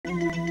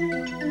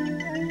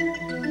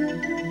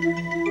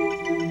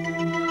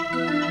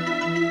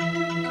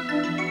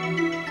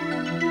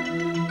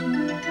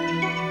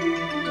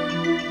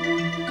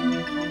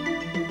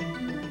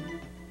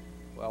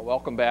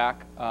welcome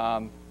back.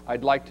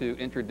 I'd like to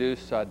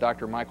introduce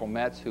Dr. Michael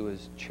Metz, who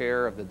is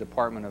chair of the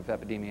Department of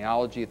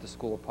Epidemiology at the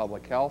School of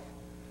Public Health,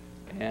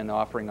 and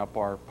offering up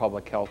our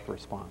public health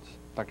response.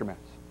 Dr. Metz.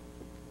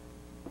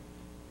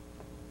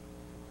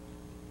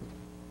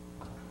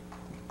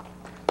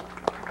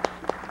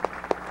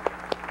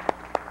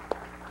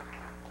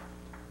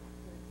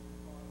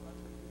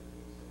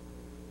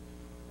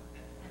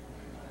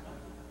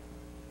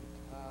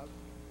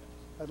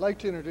 I'd like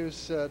to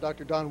introduce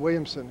Dr. Don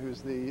Williamson,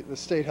 who's the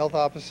State Health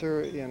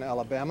Officer in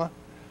Alabama.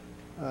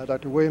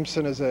 Dr.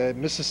 Williamson is a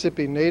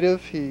Mississippi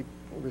native. He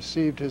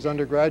received his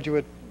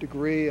undergraduate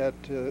degree at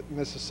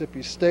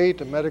Mississippi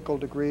State, a medical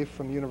degree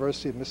from the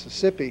University of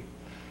Mississippi.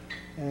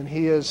 And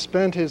he has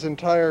spent his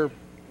entire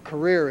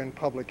career in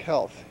public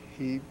health.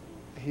 He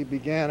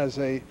began as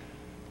a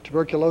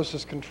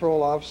tuberculosis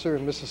control officer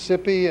in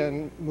Mississippi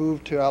and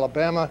moved to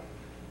Alabama,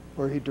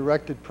 where he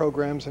directed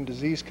programs in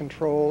disease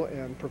control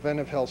and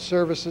preventive health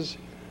services.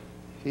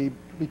 He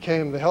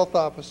became the health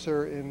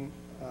officer in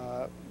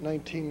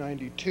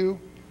 1992,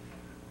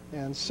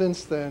 and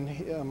since then,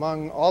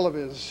 among all of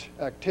his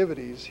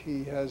activities,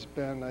 he has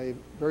been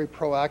very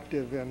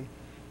proactive in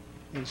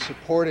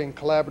supporting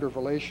collaborative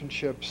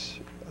relationships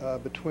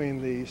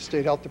between the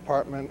State Health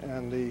Department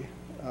and the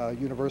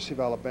University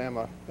of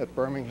Alabama at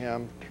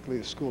Birmingham,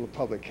 particularly the School of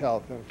Public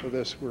Health, and for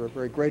this we're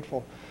very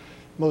grateful.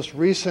 Most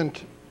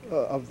recent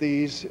of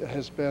these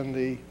has been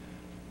the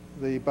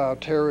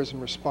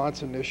Bioterrorism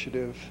Response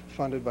Initiative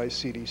funded by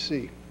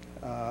CDC.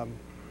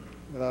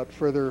 Without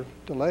further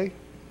delay,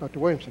 Dr.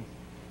 Williamson.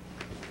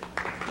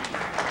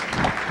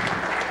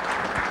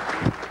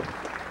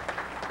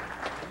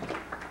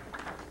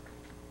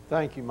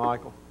 Thank you,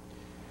 Michael.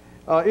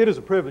 It is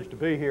a privilege to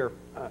be here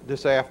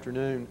this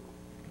afternoon.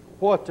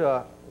 What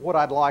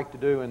I'd like to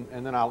do,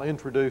 and then I'll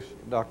introduce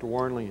Dr.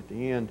 Wernley at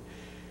the end,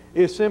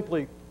 is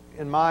simply,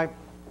 in my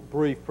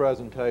brief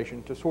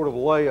presentation, to sort of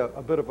lay a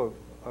bit of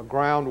a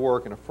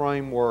groundwork and a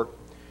framework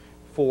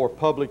for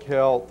public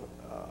health,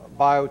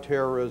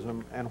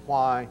 bioterrorism, and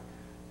why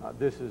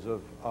this is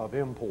of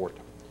import.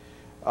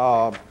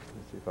 Let's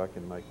see if I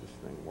can make this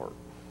thing work.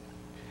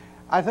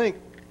 I think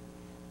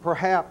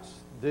perhaps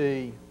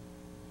the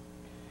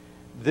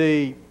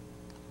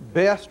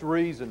best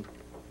reason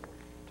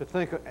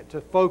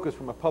to focus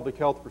from a public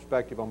health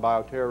perspective on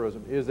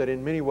bioterrorism is that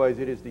in many ways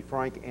it is the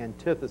frank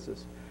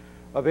antithesis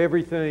of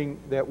everything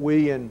that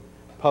we in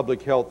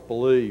public health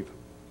believe.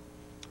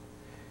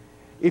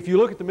 If you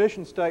look at the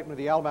mission statement of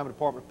the Alabama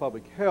Department of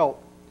Public Health,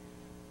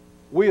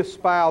 we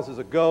espouse as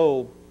a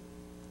goal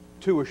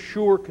to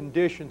assure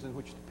conditions in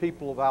which the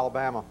people of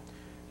Alabama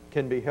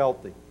can be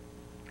healthy.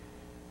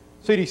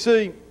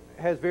 CDC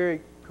has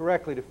very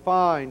correctly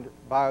defined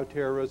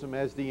bioterrorism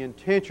as the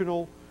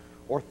intentional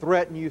or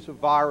threatened use of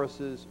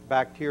viruses,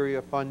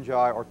 bacteria,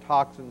 fungi, or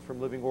toxins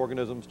from living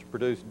organisms to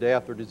produce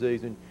death or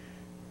disease in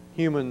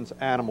humans,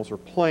 animals, or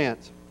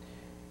plants.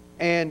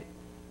 And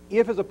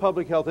if as a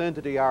public health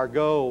entity our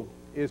goal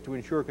is to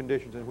ensure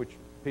conditions in which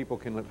people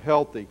can live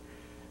healthy,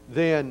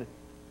 then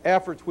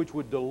efforts which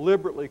would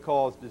deliberately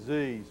cause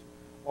disease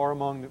are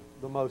among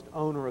the most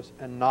onerous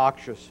and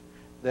noxious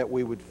that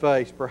we would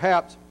face.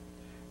 Perhaps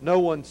no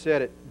one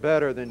said it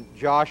better than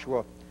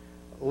Joshua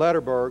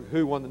Lederberg,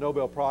 who won the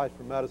Nobel Prize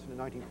for Medicine in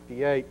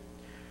 1958,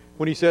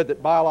 when he said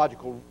that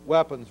biological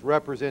weapons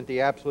represent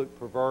the absolute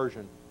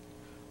perversion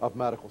of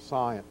medical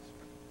science.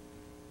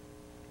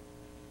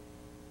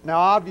 Now,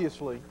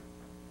 obviously,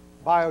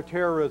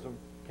 bioterrorism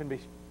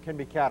can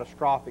be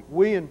catastrophic.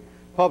 We in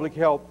public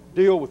health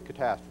deal with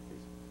catastrophes.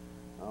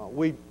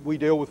 We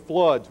deal with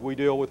floods. We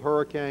deal with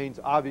hurricanes.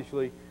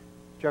 Obviously,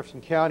 Jefferson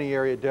County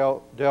area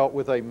dealt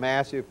with a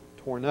massive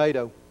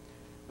tornado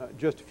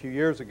just a few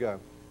years ago.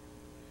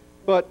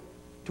 But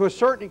to a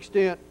certain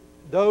extent,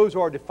 those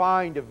are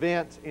defined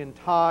events in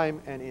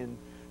time and in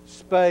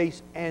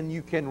space, and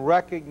you can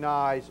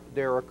recognize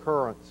their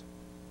occurrence.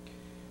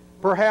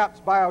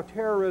 Perhaps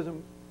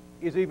bioterrorism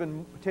is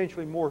even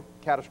potentially more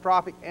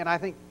catastrophic, and I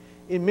think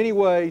in many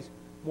ways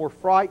more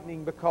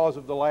frightening because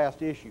of the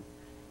last issue.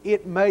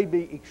 It may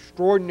be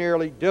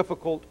extraordinarily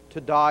difficult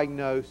to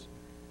diagnose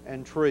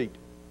and treat.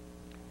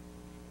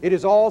 It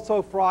is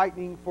also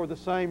frightening for the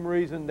same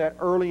reason that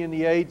early in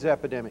the AIDS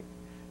epidemic,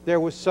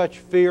 there was such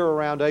fear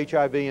around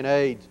HIV and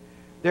AIDS.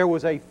 There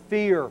was a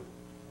fear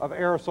of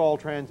aerosol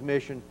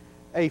transmission,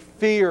 a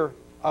fear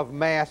of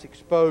mass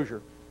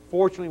exposure.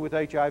 Fortunately, with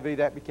HIV,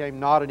 that became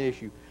not an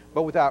issue.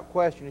 But without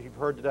question, as you've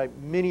heard today,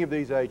 many of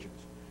these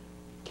agents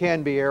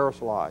can be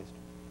aerosolized.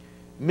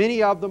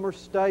 Many of them are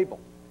stable.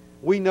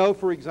 We know,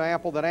 for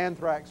example, that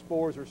anthrax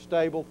spores are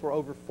stable for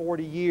over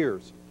 40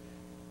 years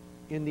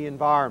in the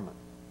environment.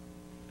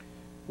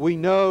 We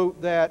know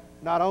that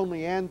not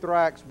only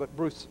anthrax, but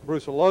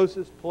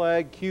brucellosis,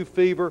 plague, Q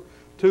fever,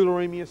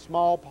 tularemia,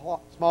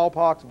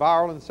 smallpox,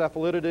 viral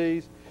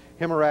encephalitis,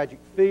 hemorrhagic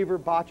fever,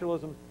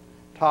 botulism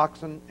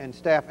toxin, and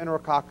staph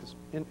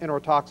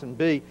enterotoxin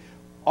B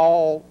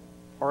all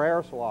are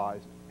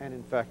aerosolized and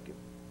infective.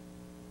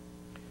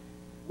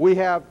 We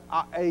have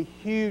a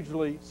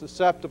hugely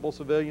susceptible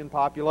civilian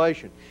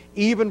population.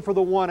 Even for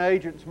the one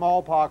agent,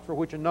 smallpox, for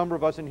which a number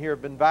of us in here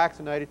have been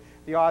vaccinated,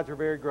 the odds are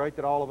very great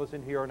that all of us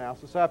in here are now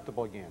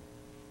susceptible again.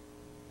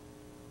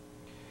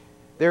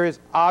 There is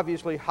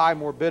obviously high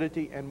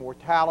morbidity and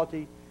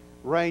mortality,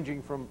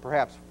 ranging from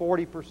perhaps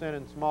 40%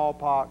 in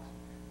smallpox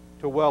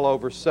to well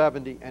over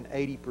 70 and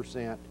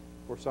 80%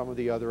 for some of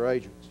the other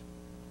agents.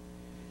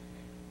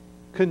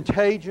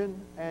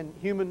 Contagion and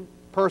human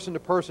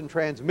person-to-person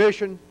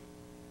transmission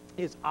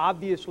is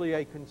obviously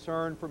a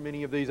concern for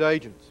many of these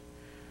agents.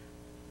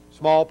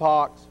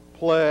 Smallpox,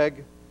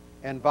 plague,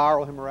 and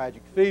viral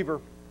hemorrhagic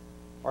fever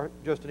are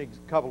just a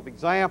couple of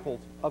examples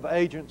of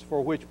agents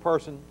for which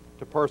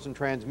person-to-person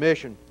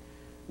transmission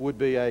would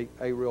be a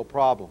real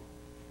problem.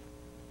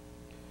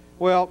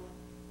 Well,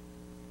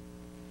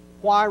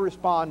 why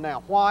respond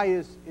now? Why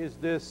is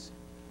this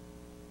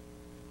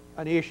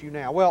an issue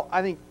now? Well,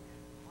 I think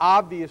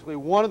obviously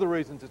one of the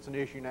reasons it's an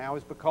issue now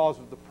is because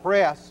of the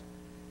press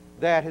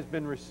that has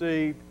been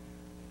received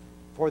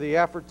for the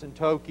efforts in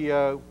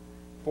Tokyo,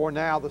 for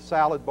now the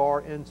salad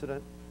bar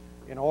incident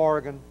in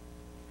Oregon.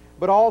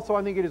 But also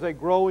I think it is a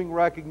growing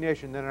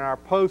recognition that in our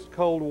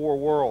post-Cold War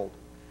world,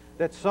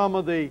 that some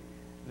of the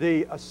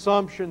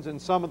assumptions and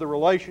some of the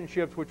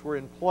relationships which were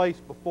in place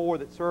before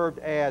that served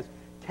as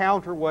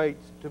counterweights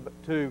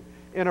to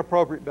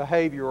inappropriate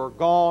behavior are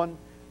gone.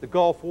 The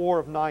Gulf War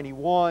of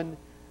 '91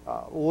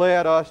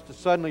 led us to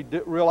suddenly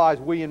realize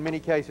we in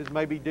many cases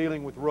may be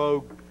dealing with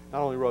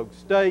not only rogue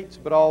states,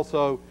 but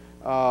also,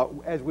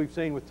 as we've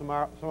seen with some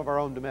of our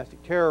own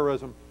domestic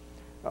terrorism,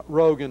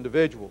 rogue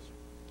individuals.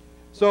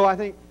 So I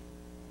think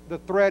the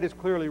threat is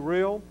clearly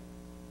real.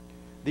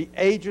 The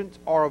agents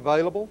are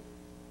available.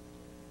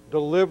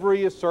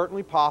 Delivery is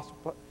certainly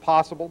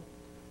possible.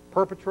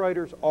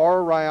 Perpetrators are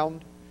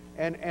around.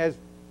 And as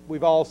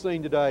we've all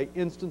seen today,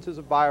 instances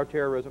of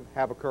bioterrorism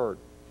have occurred.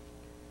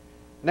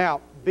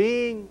 Now,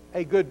 being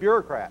a good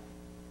bureaucrat,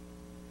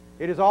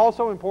 it is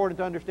also important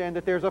to understand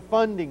that there's a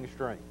funding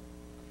stream.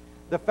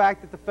 The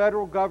fact that the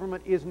federal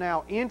government is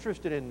now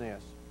interested in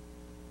this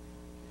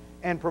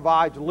and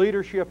provides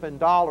leadership and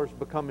dollars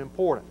become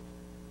important.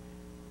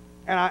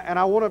 And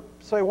I want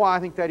to say why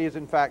I think that is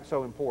in fact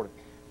so important.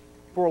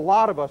 For a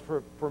lot of us,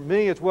 for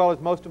me as well as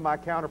most of my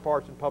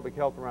counterparts in public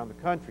health around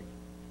the country,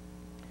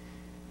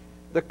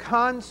 the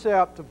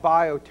concept of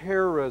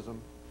bioterrorism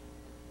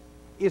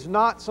is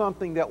not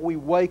something that we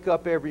wake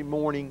up every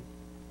morning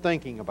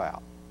thinking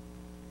about.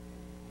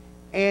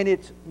 And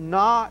it's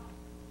not,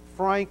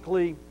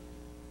 frankly,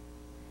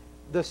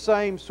 the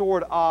same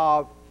sort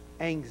of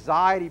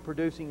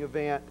anxiety-producing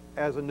event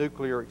as a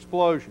nuclear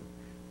explosion.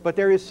 But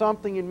there is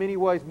something in many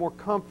ways more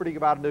comforting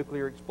about a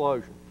nuclear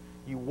explosion.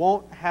 You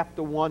won't have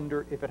to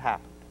wonder if it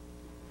happened.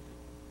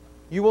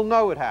 You will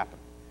know it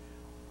happened.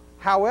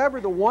 However,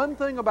 the one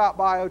thing about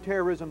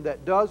bioterrorism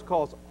that does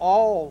cause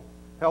all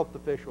health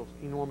officials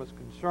enormous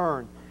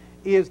concern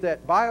is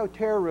that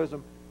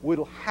bioterrorism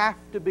will have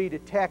to be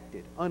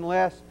detected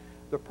unless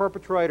the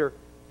perpetrator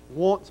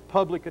wants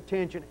public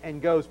attention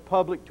and goes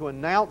public to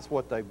announce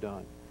what they've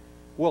done,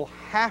 will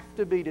have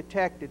to be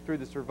detected through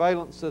the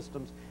surveillance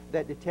systems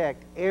that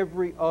detect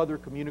every other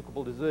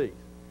communicable disease.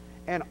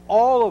 And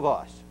all of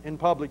us in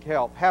public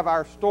health have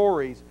our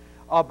stories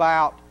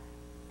about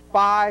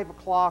 5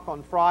 o'clock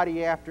on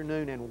Friday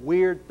afternoon and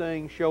weird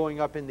things showing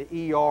up in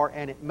the ER,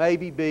 and it may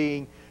be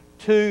being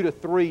 2 to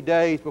 3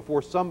 days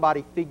before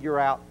somebody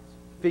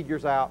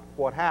figures out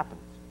what happens.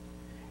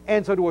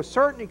 And so to a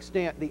certain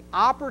extent, the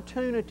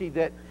opportunity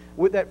that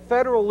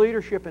federal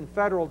leadership and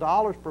federal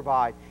dollars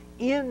provide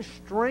in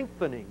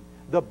strengthening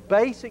the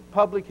basic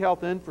public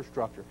health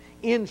infrastructure,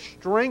 in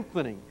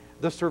strengthening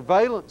the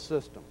surveillance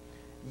system,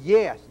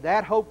 yes,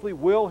 that hopefully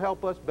will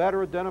help us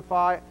better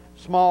identify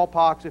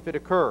smallpox if it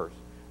occurs.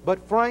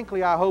 But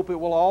frankly, I hope it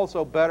will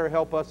also better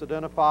help us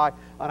identify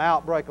an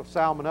outbreak of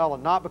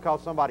salmonella, not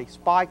because somebody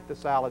spiked the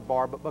salad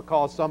bar, but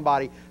because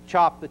somebody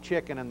chopped the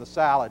chicken and the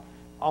salad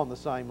on the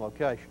same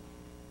location.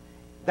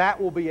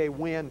 That will be a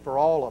win for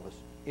all of us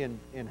in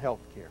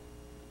healthcare.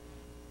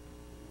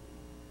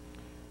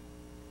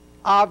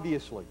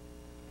 Obviously,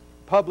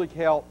 public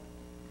health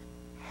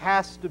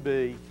has to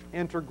be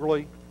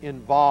integrally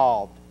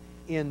involved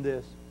in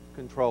this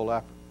control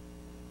effort.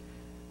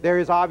 There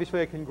is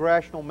obviously a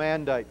congressional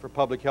mandate for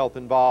public health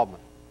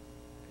involvement.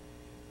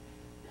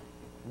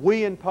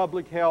 We in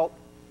public health,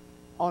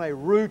 on a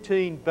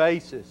routine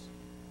basis,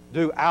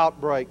 do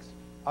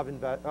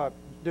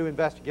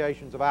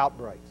investigations of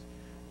outbreaks.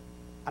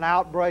 An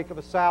outbreak of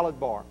a salad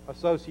bar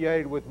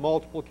associated with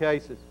multiple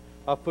cases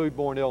of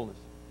foodborne illness,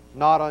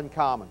 not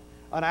uncommon.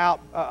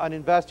 An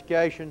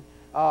investigation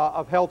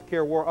of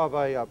healthcare of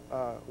a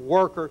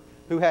worker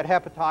who had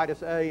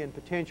hepatitis A and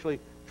potentially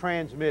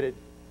transmitted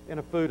in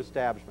a food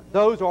establishment.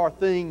 Those are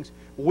things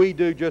we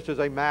do just as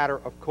a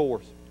matter of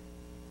course.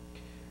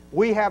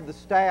 We have the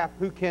staff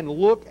who can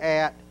look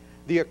at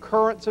the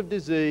occurrence of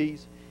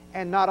disease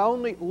and not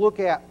only look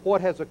at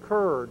what has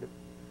occurred,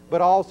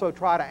 but also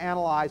try to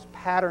analyze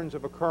patterns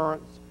of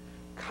occurrence,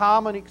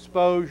 common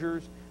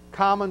exposures,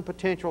 common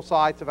potential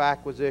sites of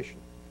acquisition.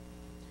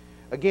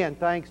 Again,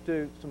 thanks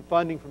to some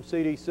funding from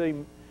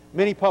CDC,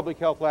 many public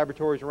health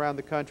laboratories around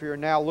the country are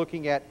now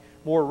looking at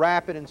more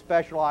rapid and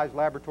specialized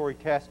laboratory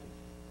testing.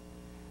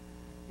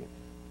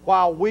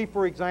 While we,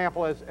 for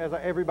example, as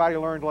everybody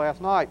learned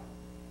last night,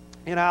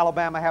 in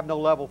Alabama have no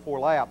level 4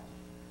 labs,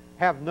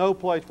 have no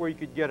place where you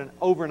could get an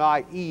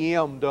overnight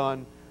EM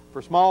done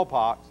for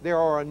smallpox, there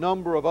are a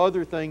number of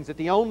other things that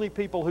the only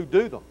people who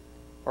do them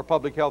are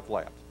public health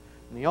labs.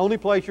 And the only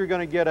place you're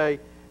going to get a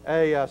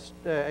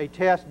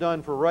test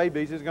done for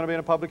rabies is going to be in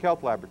a public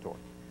health laboratory.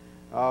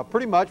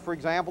 Pretty much, for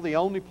example, the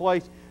only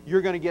place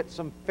you're going to get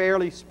some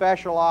fairly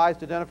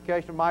specialized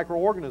identification of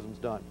microorganisms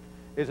done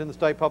is in the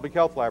state public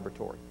health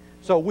laboratory.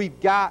 So we've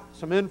got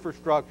some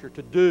infrastructure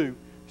to do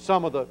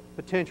some of the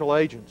potential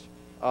agents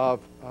of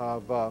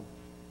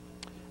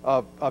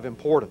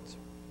importance.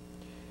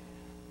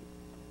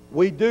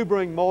 We do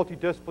bring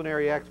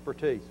multidisciplinary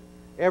expertise.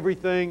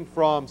 Everything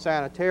from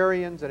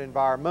sanitarians and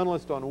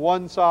environmentalists on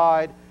one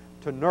side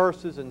to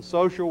nurses and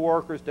social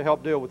workers to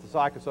help deal with the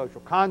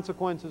psychosocial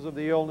consequences of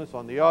the illness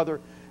on the other,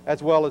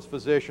 as well as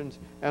physicians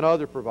and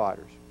other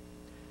providers.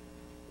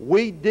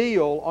 We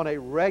deal on a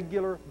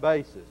regular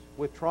basis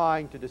with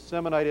trying to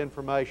disseminate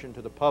information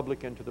to the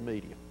public and to the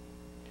media.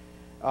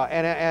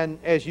 And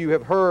as you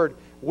have heard,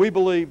 we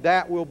believe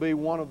that will be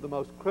one of the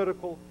most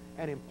critical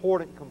and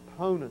important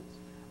components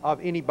of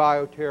any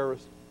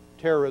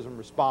bioterrorism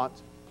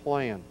response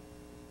plan.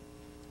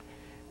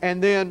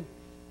 And then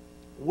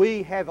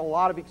we have a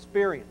lot of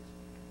experience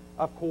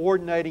of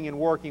coordinating and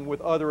working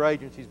with other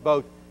agencies,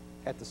 both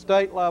at the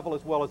state level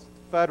as well as at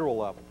the federal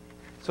level.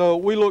 So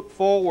we look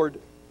forward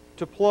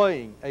to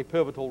playing a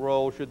pivotal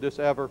role should this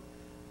ever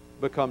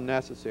become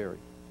necessary.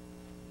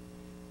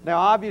 Now,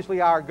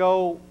 obviously, our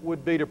goal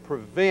would be to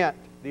prevent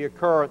the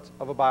occurrence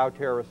of a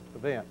bioterrorist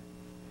event.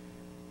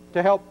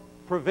 To help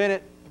prevent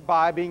it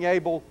by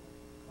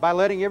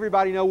letting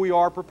everybody know we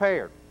are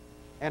prepared.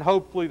 And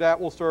hopefully that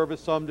will serve as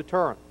some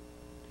deterrent.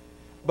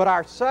 But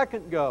our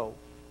second goal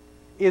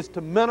is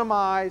to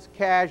minimize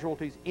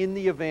casualties in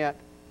the event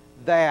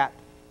that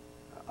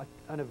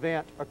an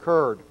event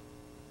occurred.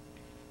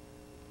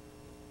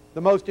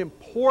 The most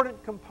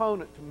important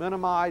component to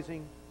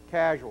minimizing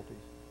casualties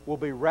will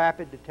be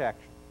rapid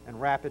detection and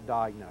rapid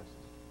diagnosis.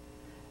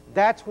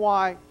 That's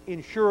why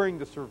ensuring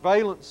the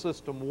surveillance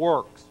system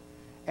works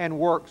and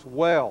works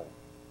well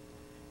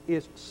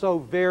is so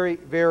very,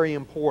 very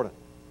important.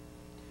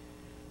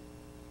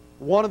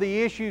 One of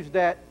the issues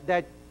that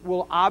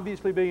will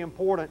obviously be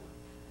important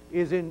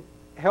is in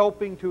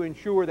helping to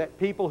ensure that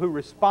people who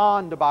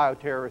respond to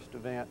bioterrorist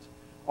events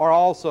are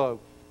also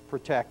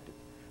protected.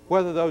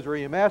 Whether those are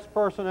EMS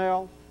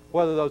personnel,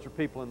 whether those are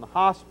people in the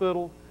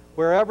hospital,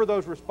 wherever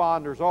those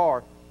responders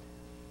are,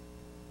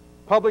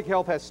 public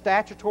health has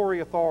statutory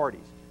authority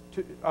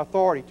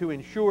to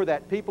ensure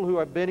that people who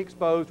have been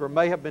exposed or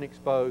may have been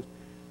exposed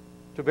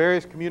to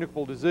various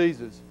communicable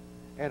diseases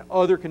and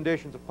other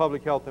conditions of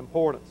public health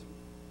importance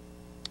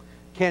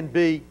can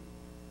be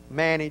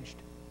managed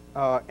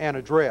and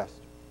addressed.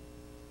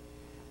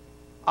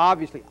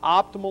 Obviously,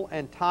 optimal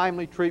and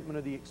timely treatment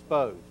of the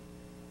exposed,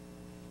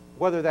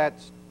 whether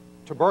that's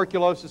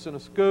tuberculosis in a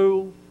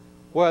school,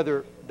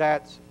 whether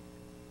that's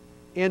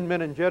in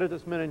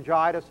meningitis,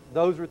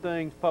 those are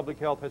things public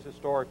health has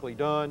historically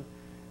done,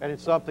 and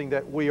it's something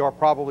that we are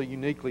probably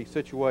uniquely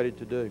situated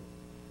to do.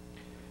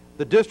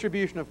 The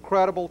distribution of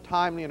credible,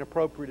 timely, and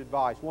appropriate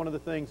advice. One of the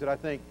things that I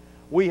think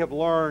we have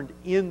learned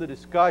in the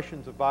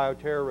discussions of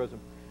bioterrorism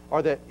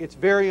are that it's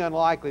very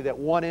unlikely that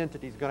one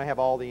entity is going to have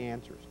all the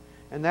answers.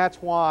 And that's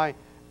why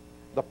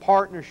the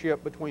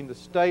partnership between the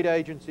state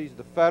agencies,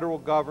 the federal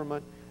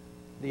government,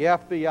 the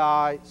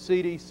FBI,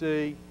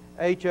 CDC,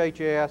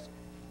 HHS,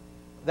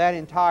 that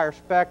entire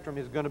spectrum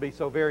is going to be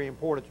so very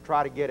important to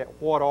try to get at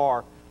what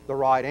are the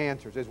right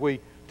answers. As we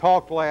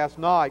talked last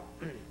night,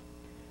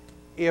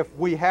 if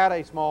we had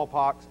a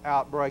smallpox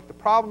outbreak, the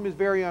problem is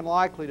very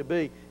unlikely to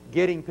be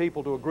getting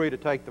people to agree to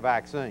take the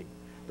vaccine.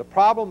 The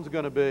problem is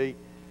going to be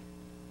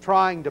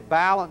trying to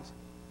balance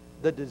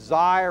the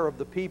desire of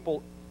the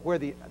people where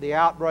the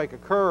outbreak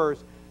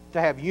occurs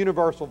to have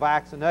universal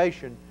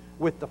vaccination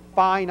with the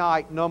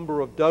finite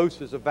number of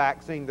doses of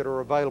vaccine that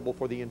are available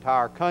for the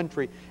entire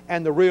country,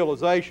 and the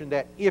realization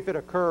that if it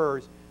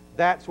occurs,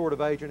 that sort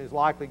of agent is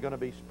likely going to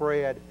be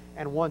spread,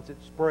 and once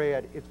it's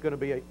spread, it's going to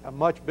be a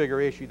much bigger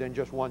issue than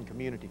just one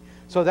community.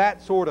 So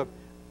that sort of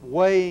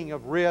weighing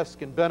of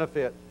risk and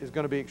benefit is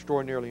going to be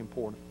extraordinarily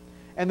important.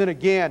 And then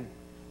again,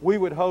 we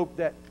would hope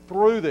that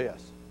through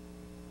this,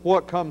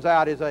 what comes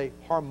out is a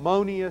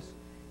harmonious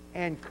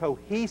and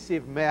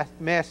cohesive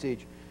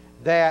message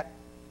that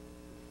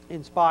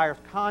inspires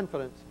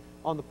confidence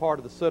on the part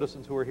of the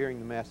citizens who are hearing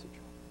the message.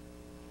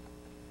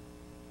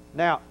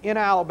 Now, in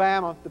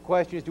Alabama, the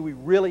question is, do we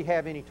really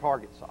have any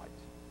target sites?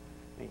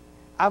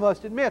 I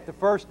must admit, the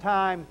first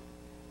time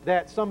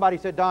that somebody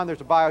said, Don,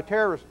 there's a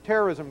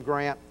bioterrorism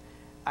grant,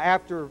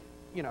 after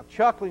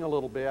chuckling a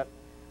little bit,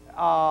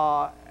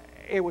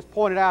 it was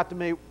pointed out to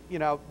me,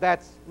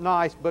 that's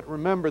nice, but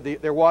remember,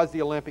 there was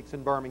the Olympics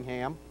in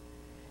Birmingham,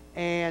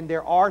 and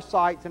there are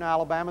sites in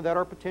Alabama that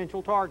are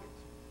potential targets.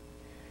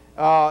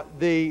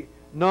 The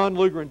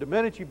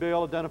Nunn-Lugar-and-Domenici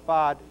bill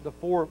identified the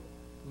 4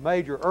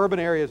 major urban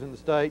areas in the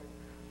state: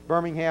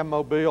 Birmingham,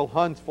 Mobile,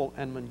 Huntsville,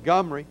 and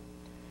Montgomery.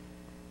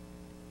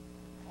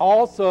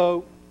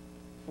 Also,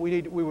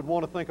 we would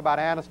want to think about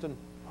Anniston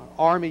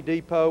Army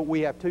Depot.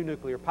 We have 2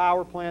 nuclear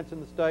power plants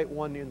in the state,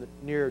 one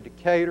near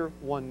Decatur,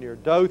 one near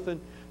Dothan.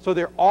 So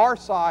there are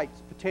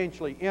sites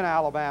potentially in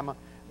Alabama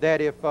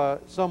that if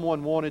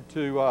someone wanted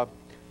to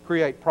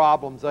create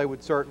problems, they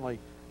would certainly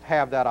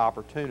have that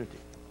opportunity.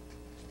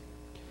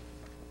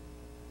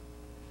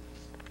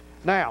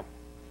 Now,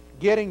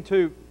 getting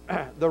to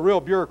the real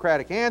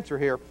bureaucratic answer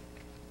here,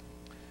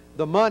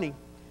 the money.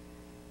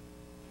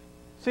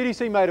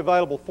 CDC made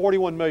available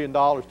 $41 million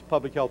to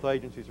public health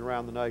agencies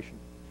around the nation.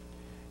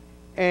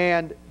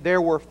 And there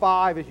were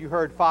 5, as you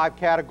heard, 5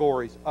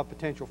 categories of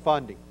potential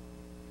funding.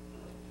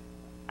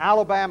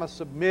 Alabama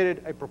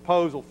submitted a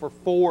proposal for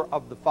 4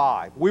 of the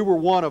 5. We were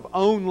one of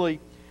only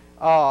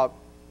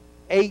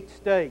 8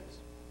 states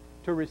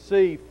to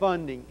receive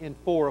funding in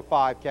 4 of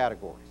 5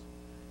 categories.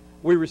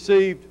 We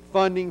received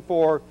funding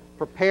for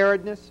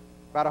preparedness,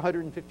 about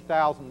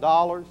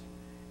 $150,000,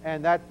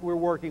 and that we're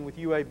working with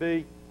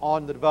UAB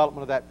on the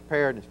development of that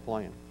preparedness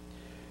plan.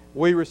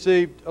 We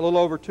received a little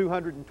over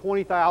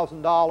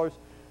 $220,000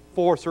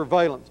 for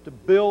surveillance to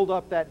build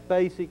up that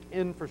basic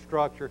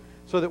infrastructure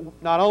so that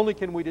not only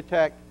can we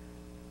detect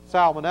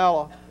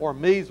salmonella or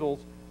measles,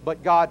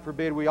 but God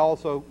forbid we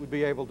also would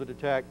be able to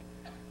detect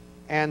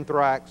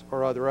anthrax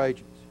or other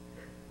agents.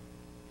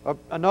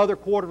 Another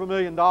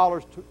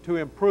 $250,000 to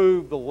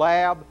improve the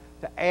lab,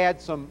 to add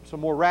some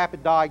more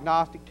rapid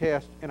diagnostic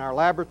tests in our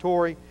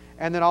laboratory,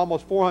 and then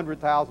almost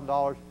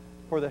 $400,000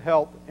 for the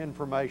Health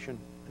Information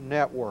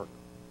Network.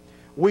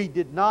 We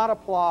did not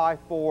apply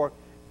for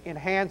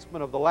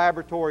enhancement of the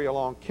laboratory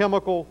along the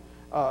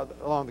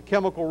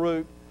chemical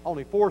route.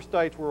 Only 4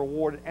 states were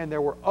awarded, and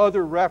there were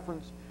other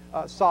reference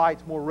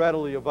sites more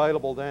readily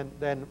available and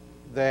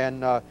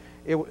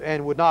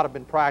would not have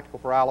been practical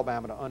for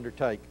Alabama to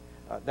undertake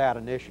that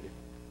initiative.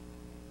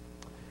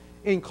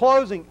 In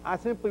closing, I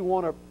simply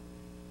want to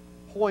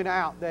point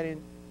out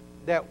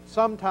that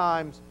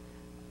sometimes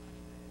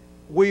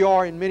we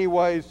are in many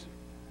ways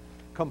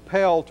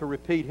compelled to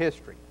repeat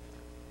history.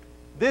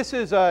 This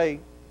is a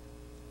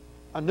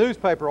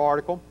newspaper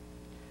article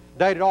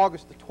dated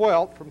August the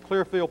 12th from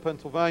Clearfield,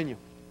 Pennsylvania.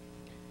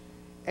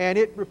 And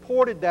it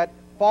reported that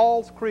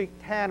Falls Creek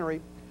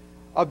Tannery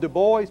of Du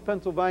Bois,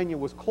 Pennsylvania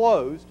was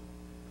closed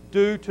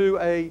due to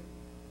an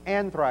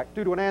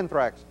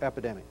anthrax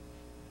epidemic.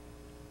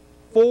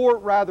 4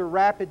 rather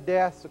rapid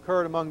deaths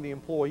occurred among the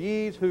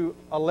employees who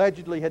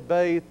allegedly had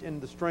bathed in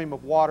the stream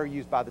of water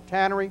used by the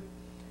tannery.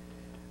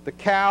 The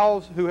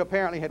cows, who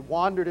apparently had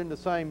wandered in the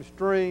same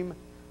stream,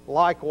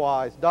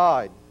 likewise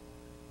died.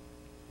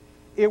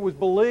 It was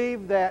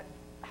believed that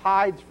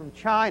hides from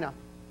China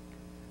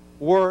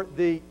were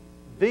the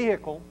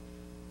vehicle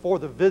for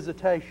the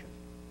visitation.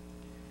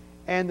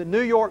 And the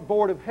New York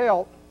Board of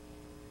Health,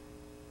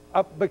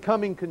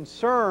 becoming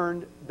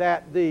concerned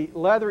that the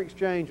leather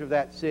exchange of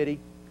that city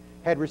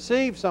had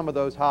received some of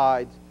those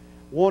hides,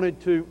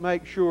 wanted to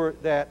make sure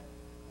that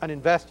an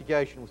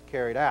investigation was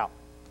carried out.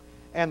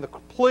 And the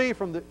plea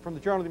from the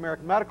Journal of the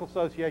American Medical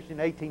Association in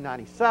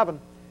 1897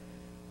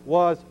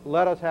 was,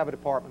 let us have a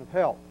Department of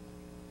Health.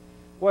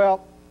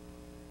 Well,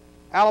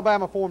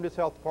 Alabama formed its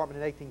health department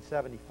in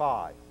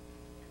 1875.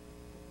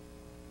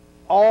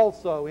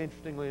 Also,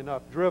 interestingly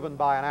enough, driven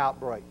by an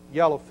outbreak,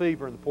 yellow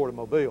fever in the Port of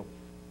Mobile.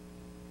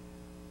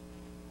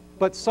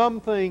 But some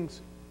things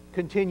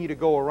continue to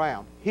go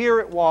around. Here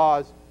it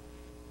was,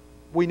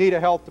 we need a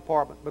health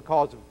department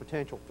because of a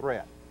potential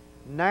threat.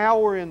 Now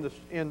we're in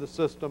the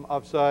system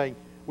of saying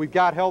we've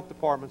got health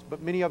departments,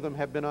 but many of them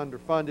have been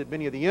underfunded.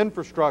 Many of the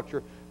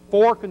infrastructure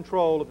for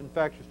control of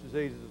infectious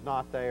diseases is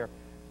not there.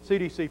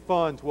 CDC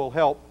funds will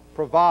help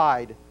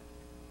provide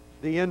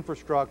the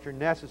infrastructure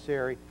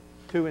necessary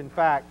to, in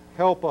fact,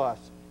 help us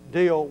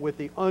deal with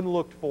the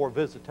unlooked-for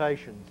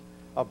visitations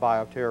of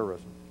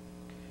bioterrorism.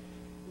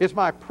 It's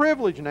my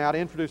privilege now to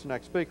introduce the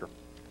next speaker.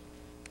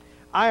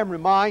 I am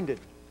reminded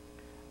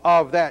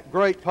of that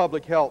great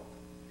public health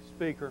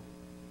speaker,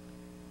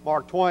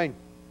 Mark Twain.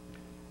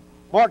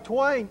 Mark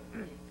Twain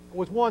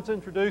was once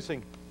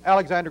introducing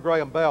Alexander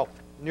Graham Bell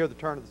near the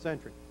turn of the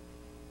century.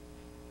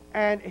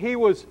 And he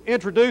was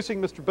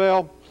introducing Mr.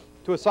 Bell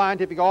to a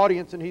scientific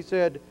audience, and he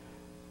said,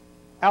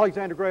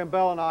 Alexander Graham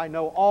Bell and I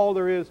know all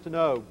there is to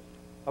know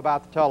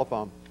about the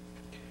telephone.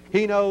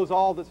 He knows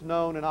all that's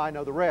known, and I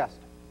know the rest.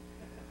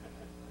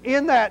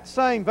 In that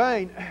same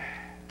vein,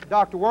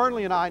 Dr.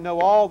 Wernley and I know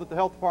all that the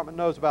health department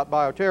knows about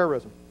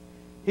bioterrorism.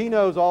 He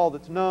knows all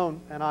that's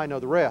known, and I know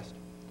the rest.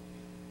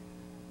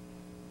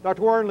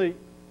 Dr. Wernley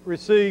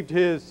received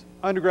his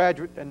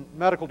undergraduate and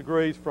medical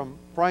degrees from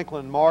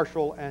Franklin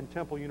Marshall and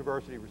Temple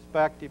University,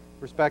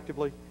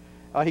 respectively.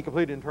 He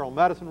completed internal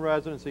medicine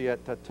residency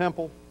at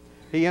Temple.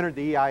 He entered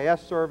the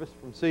EIS service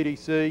from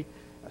CDC,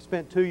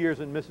 spent 2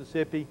 years in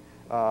Mississippi.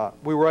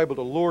 We were able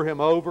to lure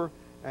him over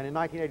and in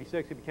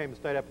 1986 he became a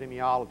state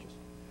epidemiologist.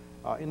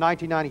 In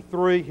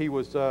 1993, he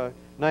was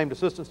named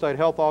Assistant State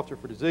Health Officer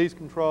for Disease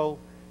Control.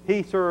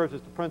 He serves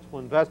as the principal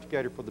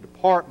investigator for the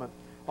department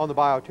on the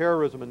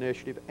Bioterrorism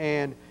Initiative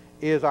and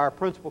is our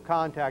principal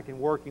contact in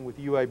working with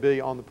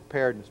UAB on the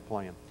preparedness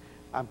plan.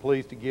 I'm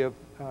pleased to give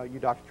you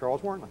Dr.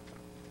 Charles Wernley.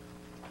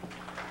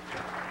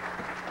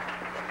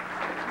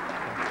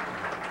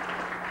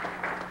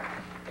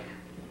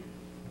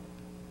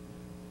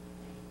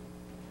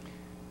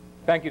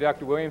 Thank you,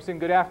 Dr. Williamson.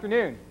 Good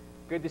afternoon.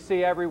 Good to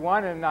see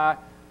everyone, and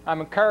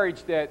I'm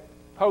encouraged that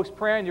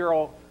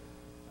postprandial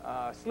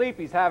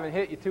sleepies haven't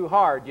hit you too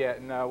hard yet,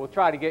 and we'll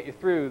try to get you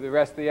through the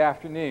rest of the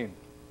afternoon.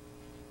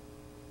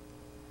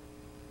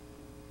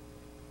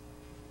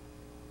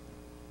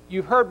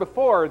 You've heard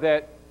before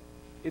that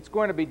it's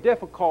going to be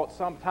difficult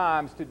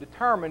sometimes to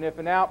determine if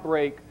an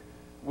outbreak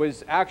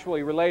was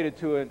actually related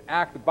to an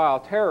act of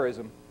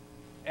bioterrorism,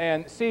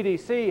 and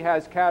CDC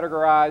has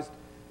categorized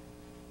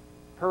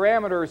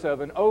parameters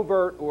of an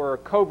overt or a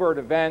covert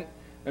event,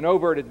 an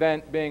overt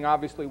event being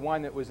obviously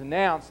one that was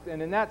announced. And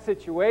in that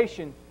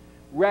situation,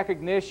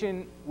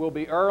 recognition will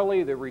be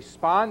early, the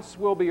response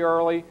will be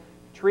early,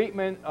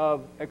 treatment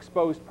of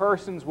exposed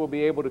persons will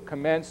be able to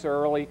commence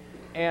early,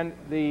 and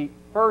the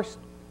first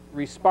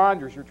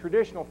responders, your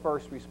traditional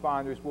first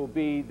responders, will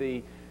be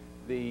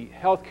the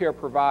healthcare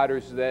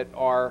providers that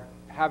are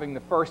having the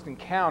first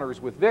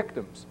encounters with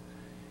victims.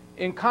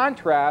 In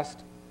contrast,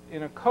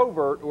 in a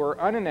covert or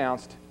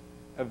unannounced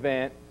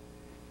event,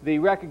 the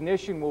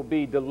recognition will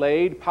be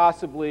delayed,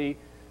 possibly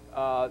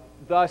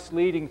thus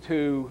leading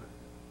to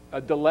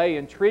a delay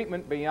in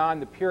treatment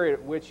beyond the period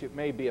at which it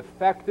may be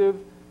effective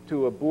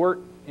to abort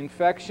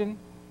infection.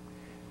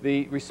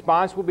 The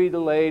response will be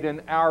delayed,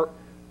 and our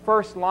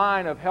first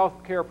line of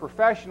healthcare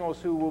professionals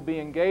who will be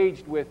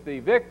engaged with the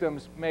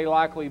victims may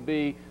likely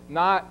be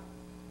not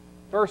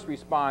first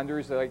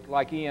responders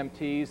like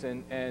EMTs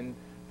and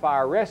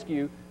fire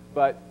rescue,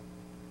 but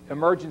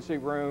emergency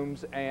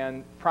rooms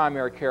and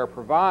primary care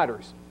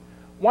providers.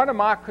 One of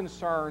my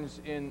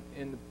concerns in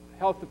the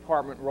health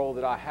department role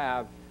that I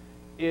have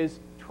is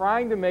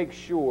trying to make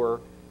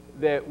sure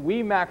that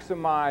we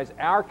maximize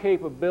our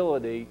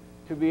capability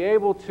to be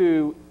able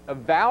to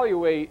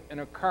evaluate an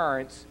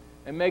occurrence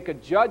and make a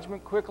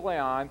judgment quickly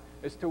on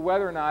as to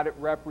whether or not it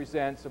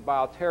represents a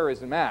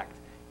bioterrorism act.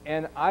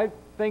 And I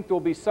think there will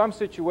be some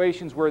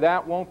situations where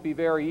that won't be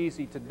very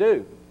easy to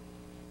do.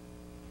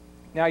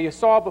 Now, you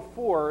saw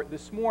before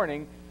this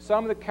morning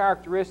some of the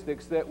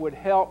characteristics that would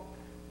help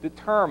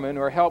determine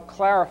or help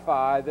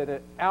clarify that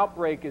an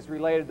outbreak is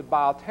related to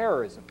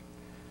bioterrorism.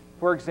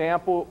 For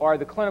example, are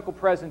the clinical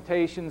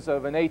presentations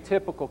of an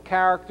atypical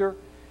character?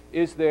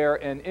 Is there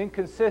an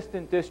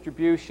inconsistent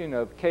distribution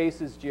of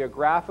cases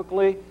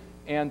geographically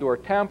and or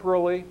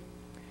temporally?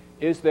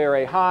 Is there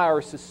a high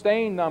or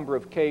sustained number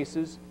of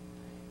cases?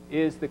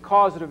 Is the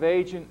causative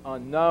agent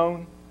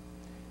unknown?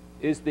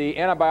 Is the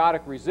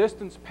antibiotic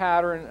resistance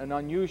pattern an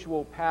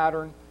unusual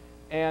pattern?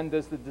 And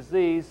does the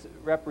disease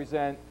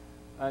represent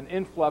an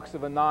influx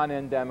of a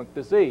non-endemic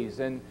disease?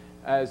 And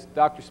as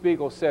Dr.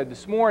 Spiegel said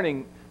this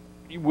morning,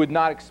 you would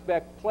not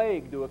expect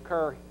plague to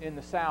occur in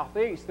the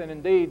Southeast. And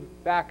indeed,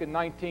 back in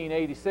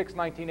 1986,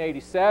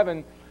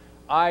 1987,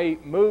 I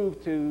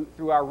moved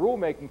through our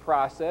rulemaking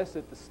process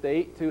at the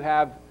state to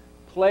have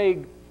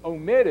plague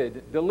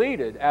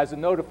deleted as a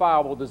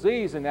notifiable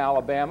disease in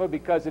Alabama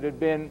because it had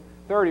been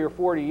 30 or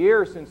 40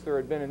 years since there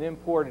had been an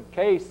imported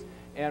case,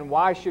 and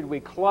why should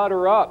we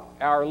clutter up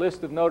our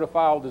list of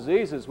notifiable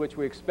diseases, which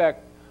we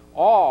expect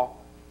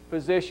all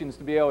physicians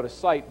to be able to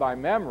cite by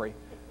memory?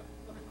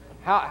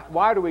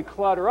 Why do we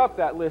clutter up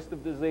that list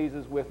of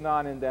diseases with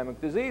non-endemic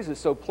diseases?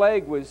 So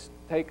plague was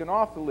taken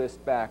off the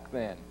list back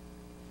then.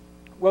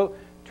 Well,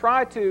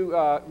 try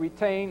to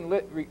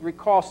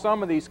recall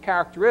some of these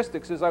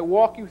characteristics as I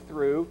walk you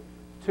through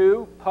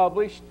two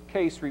published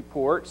case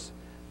reports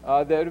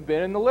that have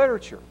been in the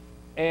literature.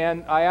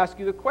 And I ask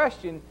you the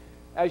question,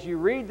 as you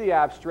read the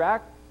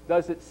abstract,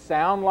 does it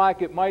sound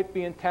like it might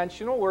be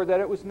intentional or that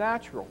it was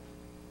natural?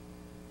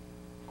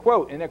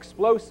 Quote, an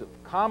explosive,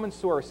 common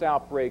source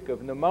outbreak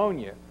of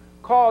pneumonia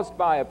caused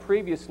by a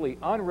previously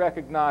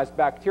unrecognized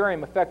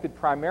bacterium affected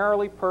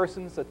primarily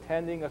persons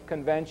attending a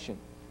convention.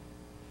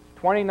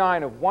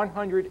 29 of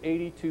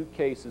 182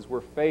 cases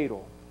were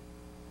fatal.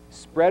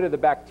 Spread of the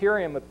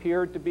bacterium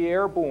appeared to be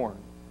airborne.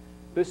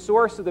 The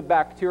source of the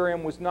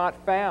bacterium was not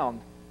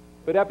found,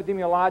 but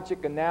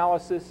epidemiologic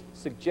analysis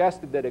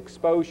suggested that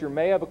exposure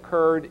may have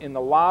occurred in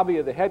the lobby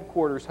of the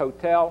headquarters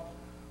hotel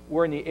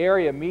or in the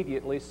area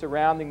immediately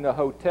surrounding the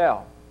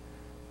hotel.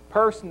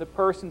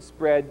 Person-to-person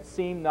spread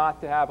seemed not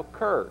to have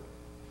occurred.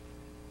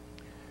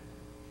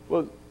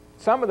 Well,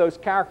 some of those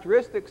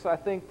characteristics, I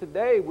think,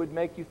 today would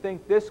make you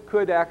think this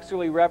could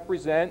actually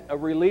represent a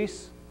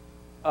release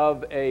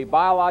of a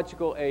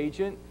biological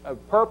agent, a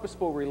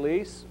purposeful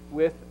release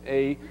with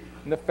a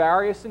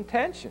nefarious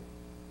intention.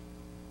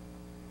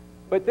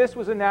 But this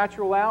was a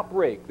natural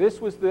outbreak.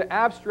 This was the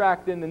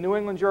abstract in the New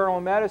England Journal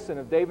of Medicine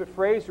of David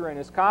Fraser and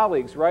his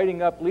colleagues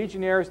writing up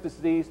Legionnaire's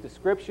disease,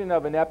 description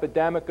of an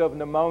epidemic of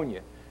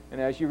pneumonia.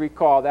 And as you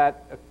recall,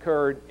 that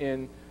occurred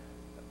in,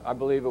 I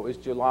believe it was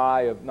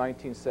July of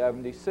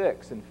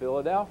 1976 in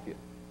Philadelphia.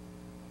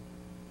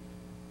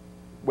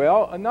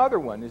 Well, another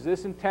one, is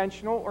this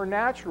intentional or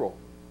natural?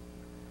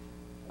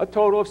 A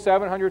total of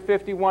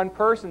 751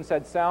 persons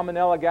had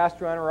Salmonella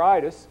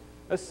gastroenteritis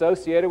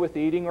associated with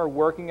eating or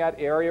working at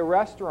area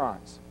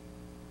restaurants.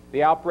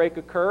 The outbreak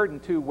occurred in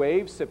 2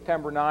 waves,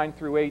 September 9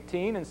 through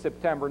 18 and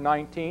September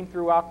 19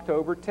 through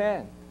October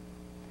 10.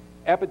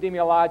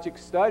 Epidemiologic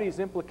studies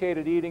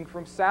implicated eating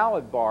from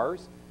salad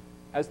bars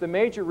as the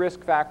major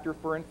risk factor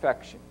for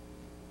infection.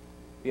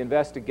 The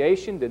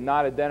investigation did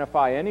not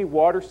identify any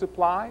water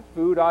supply,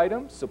 food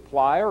item,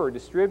 supplier, or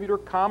distributor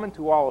common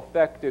to all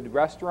affected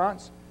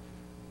restaurants,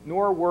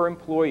 nor were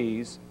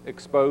employees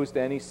exposed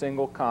to any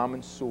single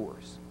common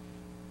source.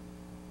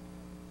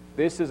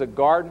 This is a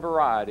garden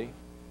variety,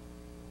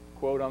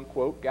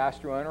 quote-unquote,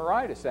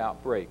 gastroenteritis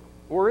outbreak.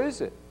 Or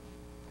is it?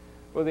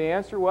 Well, the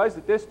answer was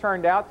that this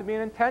turned out to be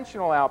an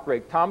intentional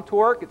outbreak. Tom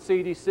Tork at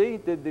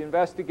CDC did the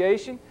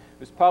investigation. It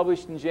was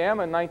published in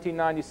JAMA in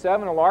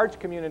 1997, a large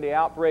community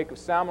outbreak of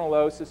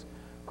salmonellosis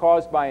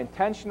caused by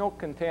intentional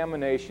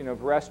contamination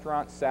of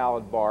restaurant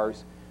salad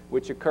bars,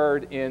 which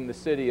occurred in the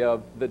city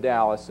of the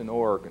Dalles in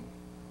Oregon.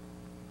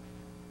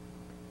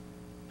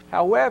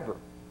 However,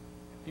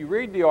 if you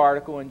read the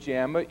article in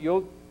JAMA,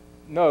 you'll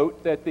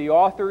note that the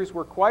authors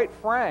were quite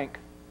frank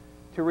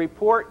to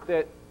report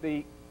that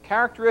the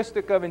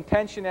characteristic of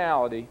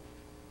intentionality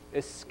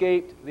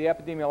escaped the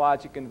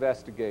epidemiologic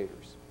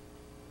investigators.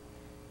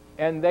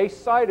 And they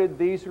cited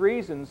these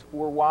reasons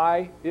for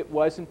why it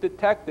wasn't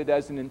detected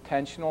as an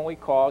intentionally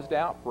caused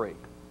outbreak.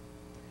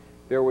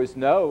 There was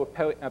no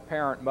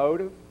apparent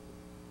motive.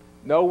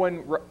 No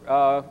one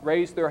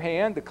raised their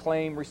hand to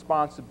claim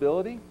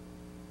responsibility.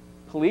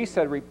 Police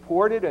had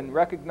reported and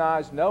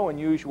recognized no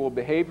unusual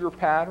behavior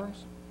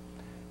patterns.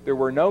 There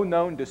were no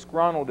known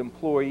disgruntled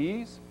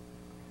employees.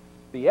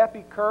 The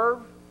epi curve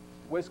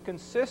was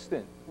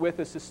consistent with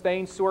a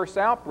sustained source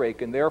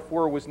outbreak and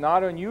therefore was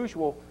not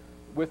unusual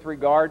with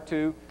regard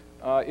to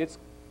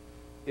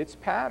its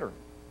pattern.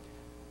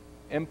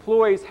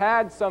 Employees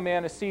had some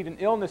antecedent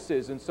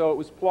illnesses, and so it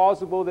was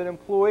plausible that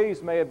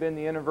employees may have been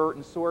the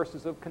inadvertent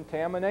sources of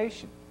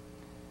contamination.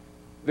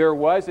 There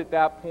was, at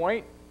that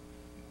point,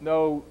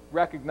 no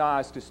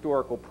recognized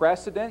historical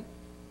precedent.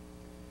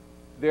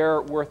 There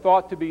were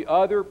thought to be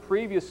other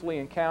previously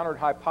encountered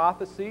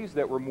hypotheses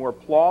that were more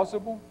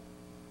plausible,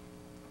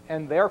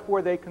 and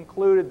therefore they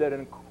concluded that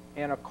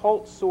an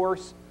occult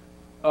source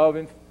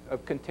of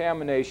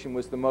contamination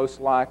was the most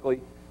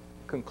likely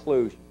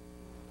conclusion.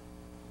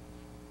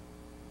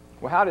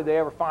 Well, how did they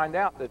ever find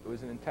out that it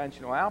was an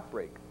intentional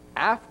outbreak?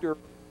 After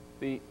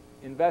the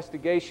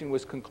investigation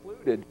was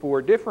concluded,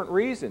 for different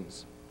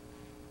reasons,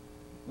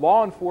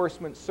 law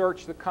enforcement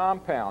searched the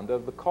compound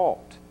of the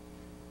cult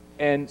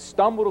and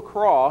stumbled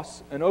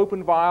across an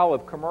open vial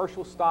of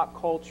commercial stock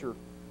culture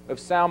of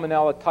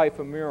Salmonella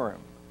typhimurium.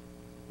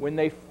 When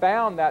they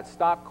found that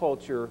stock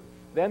culture,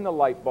 then the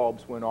light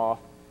bulbs went off.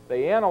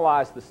 They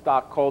analyzed the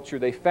stock culture.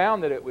 They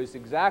found that it was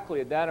exactly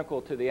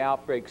identical to the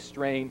outbreak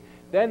strain.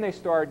 Then they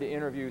started to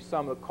interview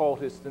some of the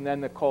cultists, and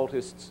then the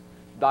cultists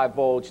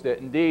divulged that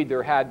indeed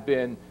there had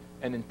been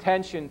an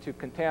intention to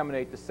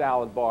contaminate the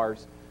salad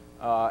bars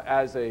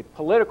as a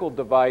political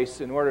device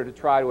in order to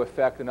try to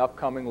affect an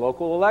upcoming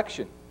local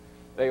election.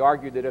 They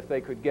argued that if they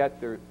could get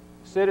the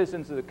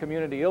citizens of the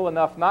community ill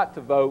enough not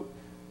to vote,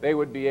 they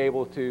would be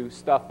able to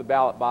stuff the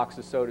ballot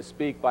boxes, so to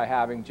speak, by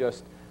having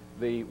just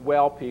the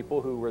well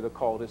people who were the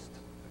cultists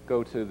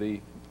go to the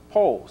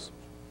polls.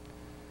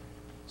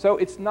 So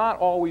it's not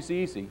always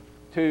easy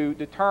to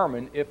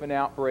determine if an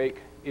outbreak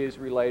is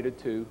related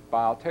to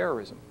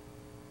bioterrorism.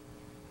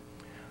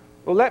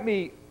 Well, let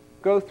me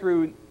go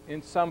through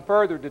in some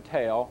further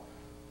detail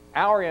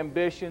our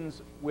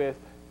ambitions with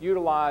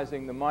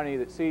utilizing the money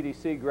that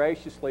CDC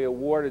graciously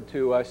awarded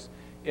to us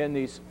in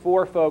these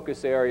 4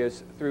 focus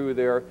areas through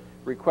their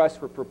request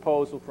for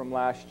proposal from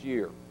last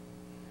year.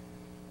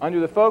 Under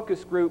the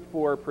focus group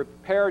for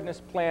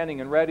preparedness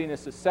planning and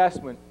readiness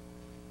assessment,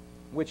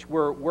 which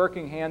we're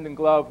working hand in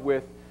glove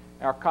with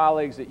our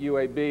colleagues at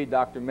UAB,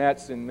 Dr.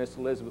 Metz and Ms.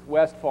 Elizabeth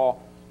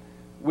Westphal,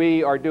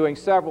 we are doing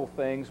several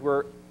things.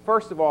 We're,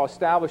 first of all,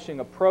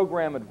 establishing a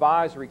program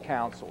advisory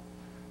council.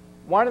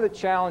 One of the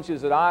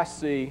challenges that I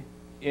see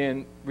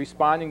in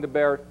responding to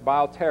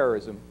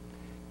bioterrorism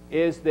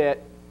is that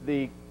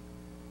the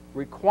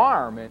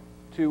requirement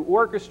to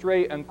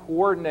orchestrate and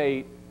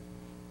coordinate,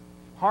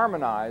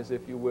 harmonize,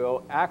 if you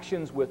will,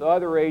 actions with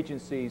other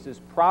agencies is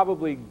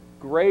probably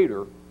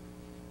greater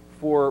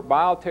for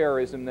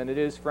bioterrorism than it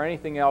is for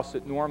anything else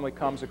that normally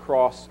comes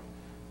across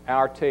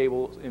our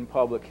tables in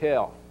public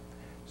health.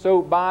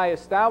 So by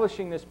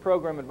establishing this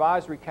Program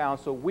Advisory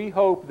Council, we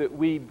hope that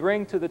we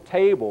bring to the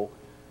table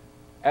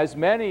as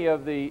many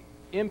of the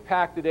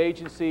impacted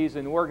agencies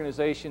and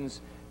organizations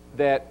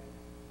that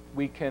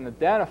we can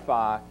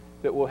identify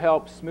that will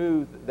help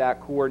smooth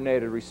that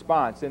coordinated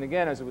response. And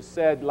again, as it was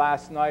said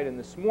last night and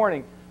this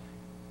morning,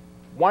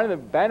 one of the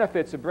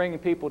benefits of bringing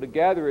people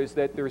together is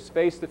that there's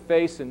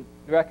face-to-face and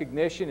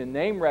recognition and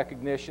name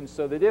recognition,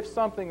 so that if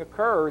something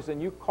occurs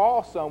and you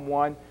call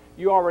someone,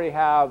 you already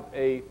have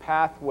a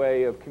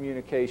pathway of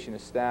communication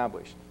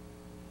established.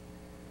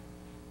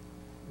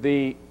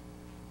 The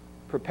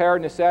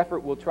preparedness effort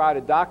will try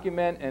to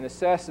document and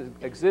assess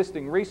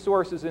existing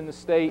resources in the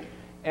state,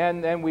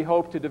 and then we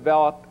hope to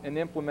develop and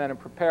implement a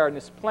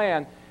preparedness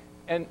plan.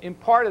 And in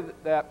part of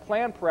that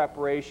plan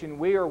preparation,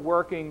 we are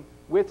working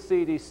with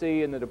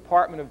CDC and the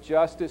Department of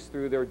Justice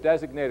through their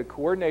designated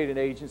coordinating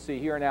agency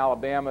here in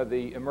Alabama,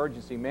 the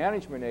Emergency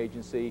Management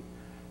Agency,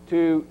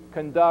 to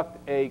conduct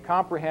a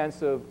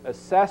comprehensive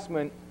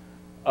assessment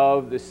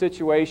of the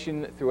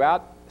situation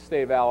throughout the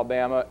state of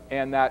Alabama,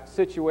 and that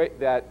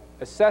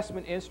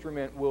assessment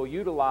instrument will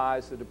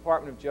utilize the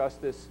Department of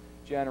Justice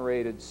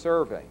generated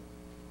survey.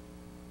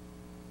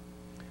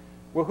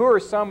 Well, who are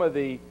some of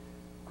the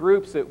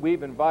groups that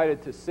we've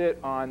invited to sit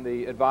on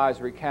the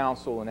Advisory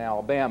Council in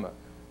Alabama?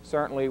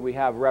 Certainly we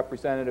have a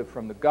representative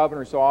from the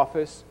Governor's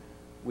Office.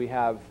 We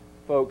have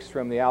folks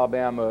from the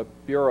Alabama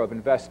Bureau of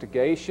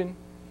Investigation,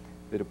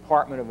 the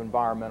Department of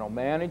Environmental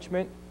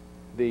Management,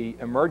 the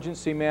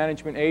Emergency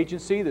Management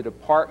Agency, the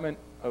Department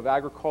of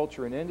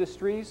Agriculture and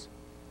Industries,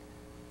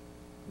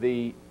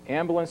 the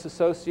Ambulance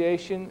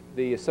Association,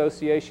 the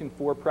Association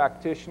for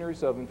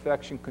Practitioners of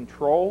Infection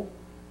Control,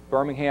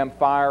 Birmingham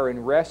Fire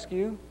and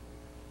Rescue,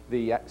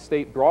 the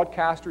State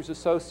Broadcasters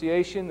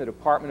Association, the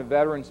Department of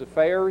Veterans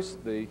Affairs,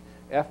 the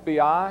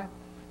FBI,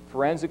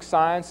 Forensic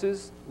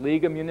Sciences,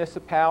 League of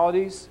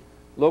Municipalities,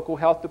 local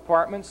health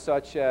departments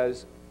such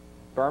as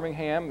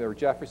Birmingham, or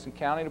Jefferson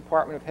County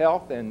Department of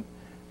Health, and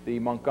the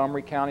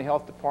Montgomery County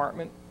Health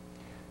Department,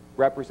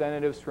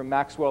 representatives from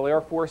Maxwell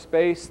Air Force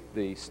Base,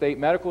 the State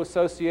Medical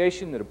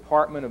Association, the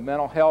Department of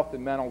Mental Health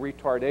and Mental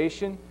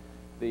Retardation,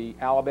 the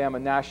Alabama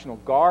National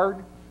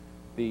Guard,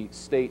 the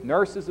State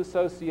Nurses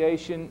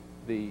Association,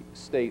 the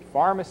State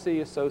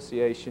Pharmacy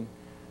Association,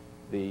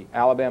 the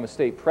Alabama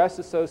State Press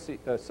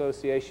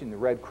Association, the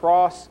Red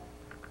Cross.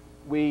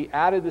 We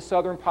added the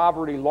Southern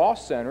Poverty Law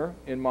Center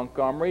in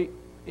Montgomery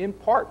in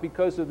part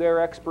because of their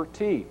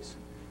expertise.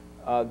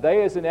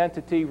 They as an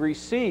entity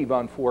receive,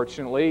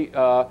 unfortunately,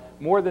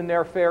 more than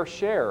their fair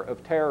share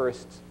of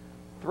terrorist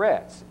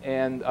threats,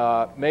 and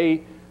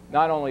may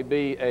not only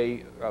be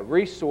a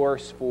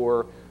resource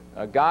for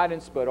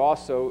guidance, but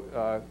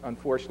also,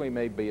 unfortunately,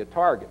 may be a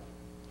target.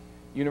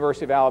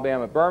 University of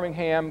Alabama,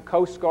 Birmingham,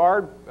 Coast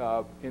Guard,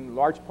 in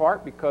large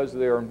part because of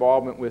their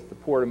involvement with the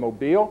Port of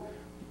Mobile,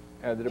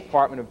 the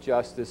Department of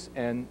Justice,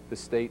 and the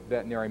State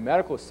Veterinary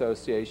Medical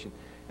Association.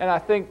 And I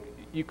think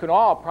you can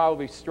all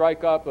probably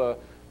strike up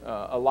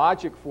a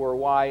logic for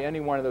why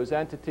any one of those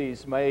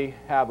entities may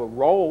have a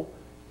role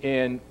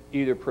in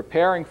either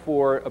preparing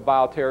for a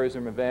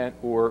bioterrorism event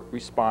or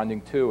responding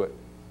to it.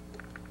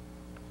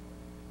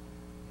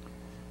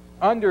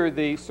 Under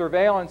the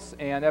surveillance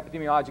and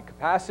epidemiologic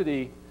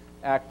capacity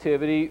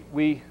activity,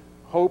 we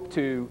hope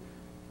to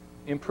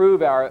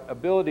improve our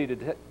ability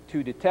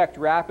to detect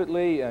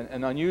rapidly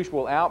an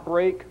unusual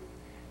outbreak,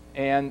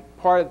 and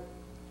part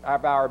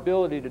of our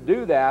ability to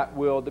do that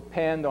will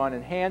depend on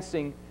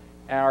enhancing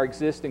our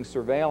existing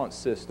surveillance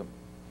system.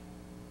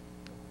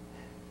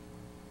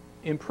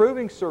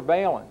 Improving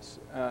surveillance,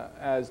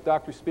 as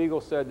Dr. Spiegel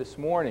said this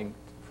morning,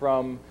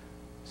 from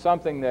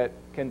something that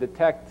can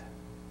detect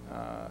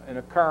an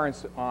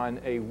occurrence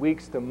on a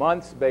weeks to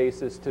months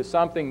basis to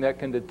something that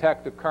can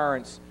detect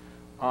occurrence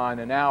on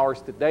an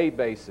hours to day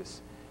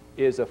basis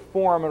is a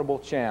formidable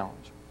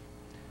challenge.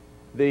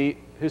 The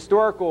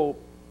historical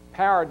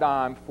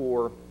paradigm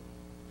for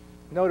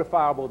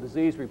notifiable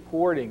disease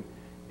reporting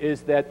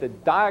is that the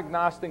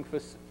diagnosing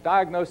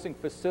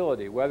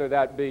facility, whether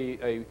that be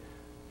a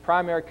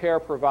primary care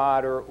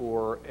provider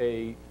or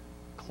a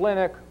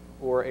clinic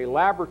or a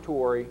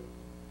laboratory,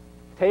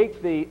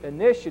 take the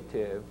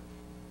initiative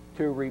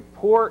to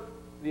report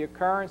the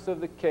occurrence of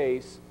the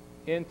case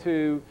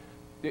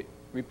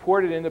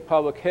report it into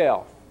public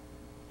health.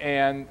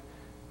 And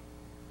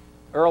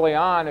early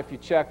on, if you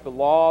check the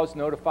laws,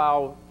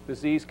 notifiable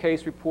disease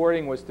case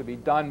reporting was to be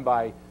done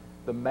by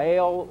the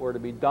mail or to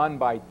be done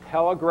by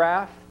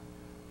telegraph.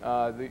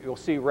 You'll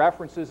see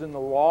references in the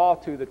law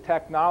to the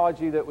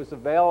technology that was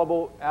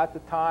available at the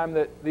time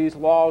that these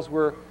laws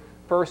were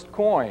first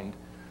coined.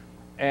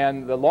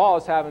 And the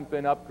laws haven't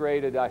been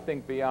upgraded, I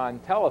think,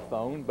 beyond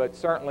telephone, but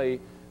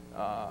certainly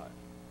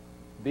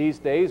these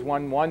days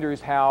one wonders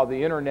how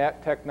the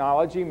internet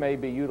technology may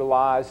be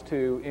utilized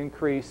to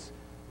increase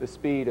the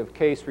speed of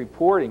case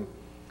reporting.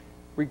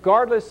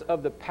 Regardless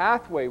of the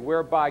pathway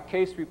whereby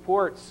case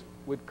reports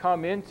would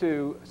come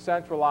into a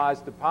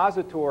centralized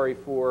depository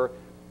for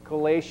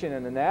collation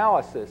and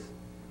analysis,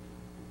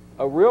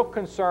 a real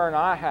concern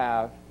I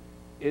have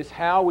is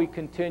how we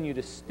continue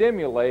to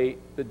stimulate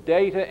the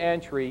data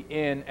entry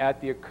in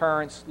at the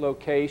occurrence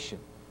location.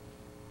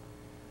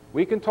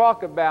 We can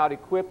talk about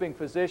equipping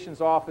physicians'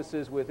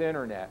 offices with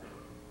internet.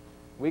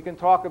 We can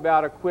talk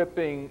about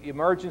equipping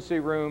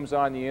emergency rooms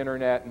on the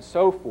internet and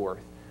so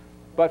forth.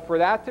 But for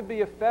that to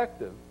be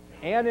effective,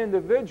 an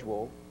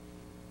individual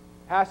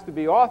has to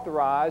be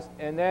authorized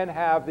and then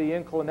have the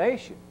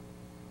inclination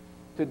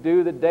to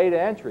do the data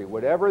entry.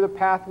 Whatever the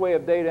pathway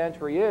of data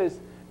entry is,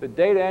 the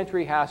data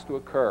entry has to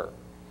occur.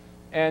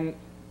 And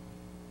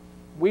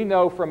we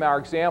know from our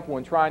example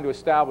in trying to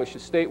establish a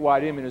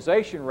statewide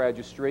immunization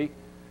registry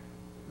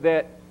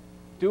that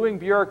doing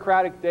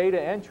bureaucratic data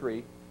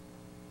entry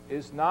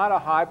is not a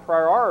high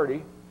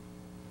priority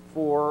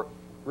for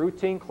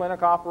routine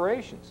clinic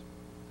operations.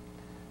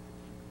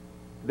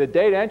 The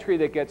data entry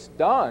that gets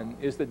done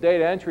is the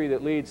data entry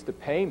that leads to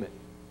payment.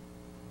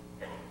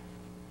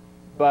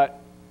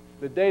 But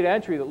the data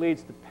entry that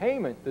leads to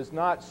payment does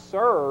not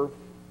serve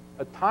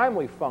a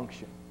timely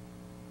function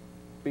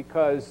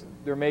because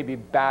there may be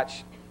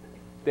batch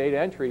data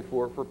entry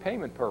for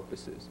payment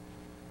purposes.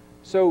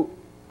 So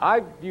I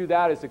view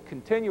that as a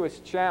continuous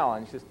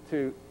challenge, is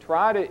to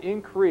try to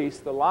increase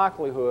the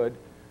likelihood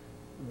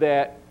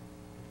that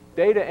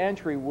data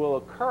entry will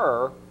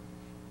occur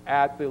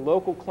at the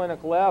local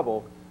clinic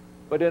level,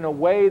 but in a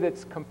way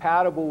that's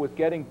compatible with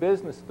getting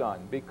business done.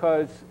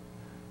 Because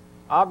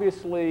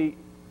obviously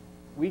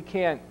we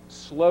can't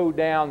slow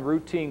down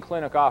routine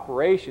clinic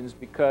operations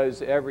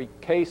because every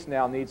case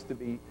now needs to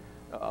be,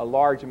 a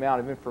large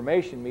amount of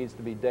information needs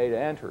to be data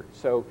entered.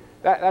 So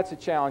that's a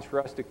challenge for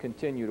us to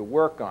continue to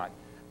work on.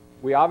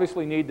 We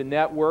obviously need to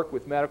network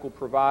with medical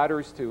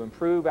providers to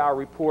improve our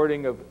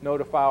reporting of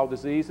notifiable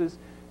diseases.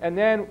 And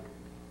then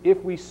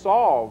if we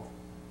solve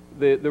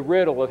the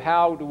riddle of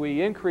how do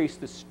we increase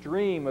the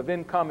stream of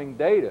incoming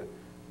data,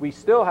 we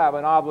still have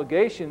an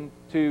obligation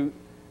to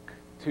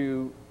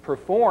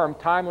perform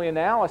timely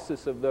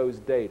analysis of those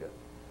data.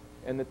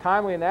 And the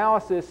timely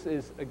analysis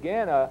is,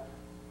 again, a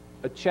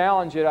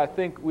challenge that I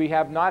think we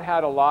have not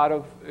had a lot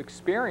of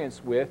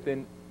experience with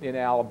in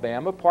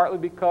Alabama, partly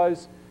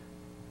because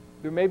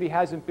there maybe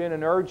hasn't been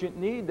an urgent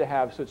need to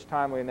have such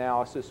timely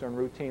analysis on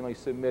routinely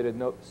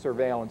submitted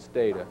surveillance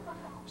data.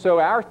 So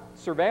our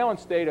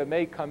surveillance data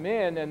may come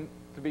in, and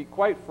to be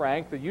quite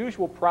frank, the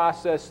usual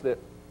process that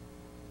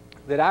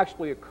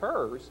actually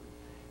occurs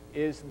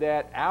is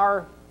that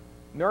our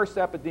nurse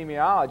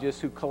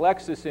epidemiologist who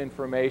collects this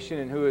information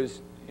and who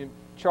is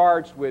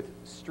charged with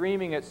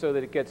streaming it so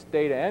that it gets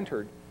data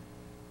entered,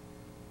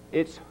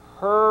 it's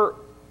her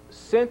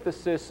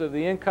synthesis of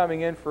the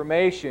incoming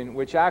information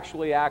which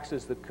actually acts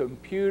as the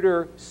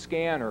computer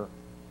scanner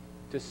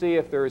to see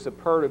if there is a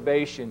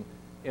perturbation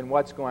in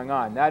what's going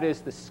on. That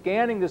is, the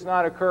scanning does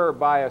not occur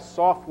by a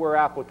software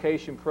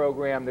application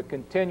program that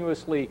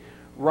continuously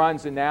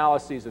runs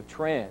analyses of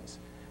trends.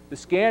 The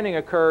scanning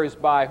occurs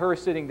by her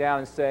sitting down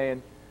and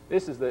saying,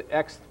 this is the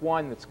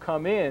X1 that's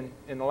come in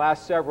the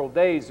last several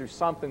days, there's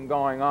something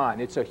going on.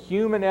 It's a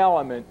human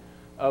element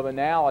of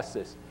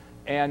analysis.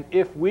 And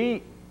if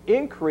we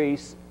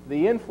increase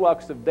the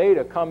influx of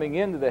data coming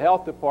into the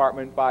health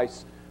department by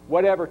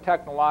whatever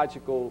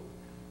technological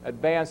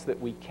advance that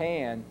we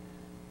can,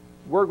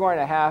 we're going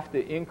to have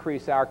to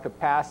increase our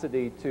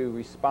capacity to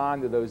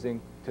respond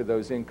to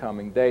those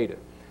incoming data.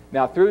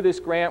 Now, through this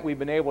grant, we've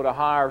been able to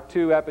hire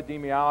 2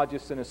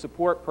 epidemiologists and a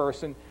support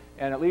person,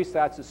 and at least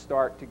that's a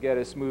start to get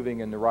us moving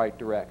in the right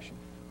direction.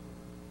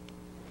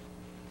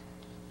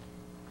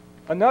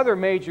 Another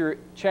major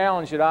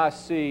challenge that I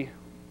see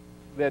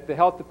that the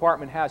health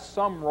department has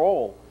some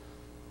role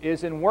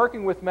is in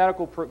working with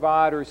medical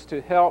providers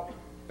to help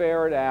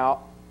ferret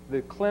out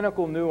the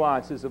clinical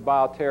nuances of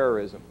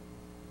bioterrorism.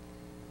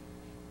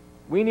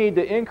 We need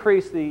to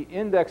increase the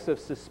index of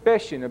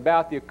suspicion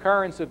about the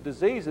occurrence of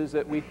diseases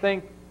that we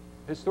think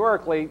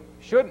historically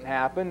shouldn't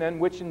happen and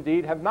which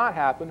indeed have not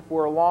happened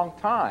for a long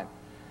time.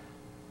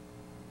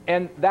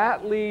 And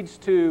that leads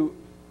to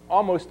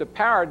almost a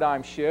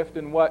paradigm shift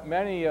in what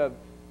many of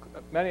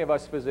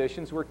us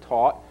physicians were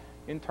taught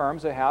in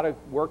terms of how to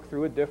work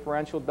through a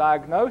differential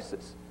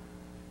diagnosis.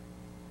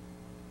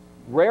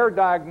 Rare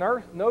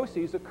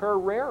diagnoses occur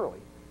rarely.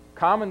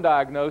 Common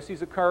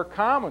diagnoses occur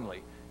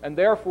commonly. And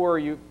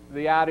therefore,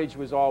 the adage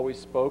was always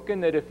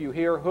spoken that if you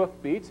hear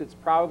hoofbeats, it's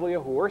probably a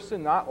horse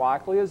and not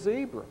likely a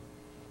zebra.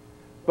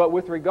 But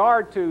with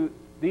regard to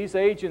these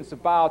agents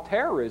of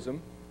bioterrorism,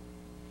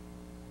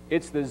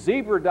 it's the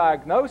zebra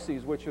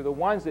diagnoses which are the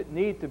ones that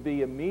need to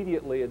be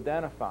immediately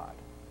identified.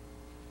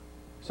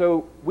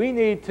 So we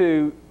need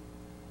to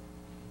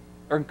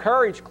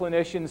encourage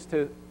clinicians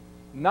to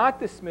not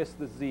dismiss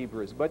the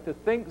zebras, but to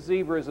think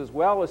zebras as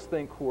well as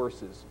think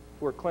horses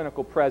for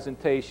clinical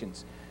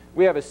presentations.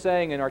 We have a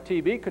saying in our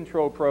TB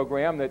control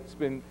program that's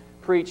been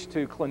preached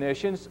to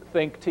clinicians,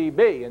 think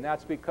TB, and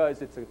that's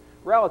because it's a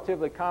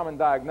relatively common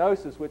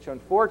diagnosis which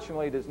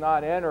unfortunately does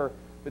not enter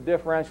the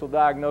differential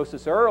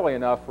diagnosis early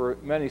enough for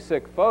many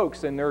sick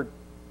folks, and their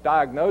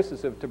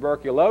diagnosis of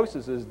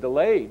tuberculosis is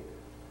delayed.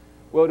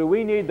 Well, do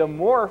we need to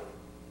morph,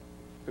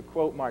 to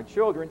quote my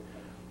children,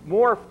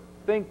 morph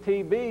think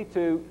TB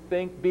to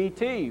think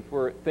BT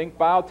for think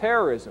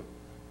bioterrorism,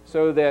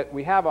 so that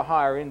we have a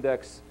higher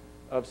index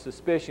of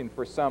suspicion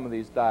for some of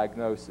these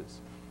diagnoses.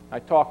 I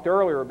talked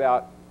earlier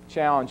about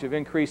challenge of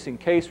increasing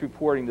case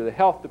reporting to the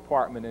health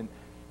department and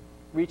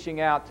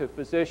reaching out to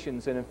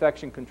physicians and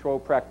infection control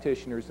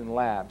practitioners and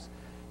labs.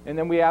 And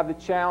then we have the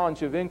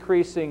challenge of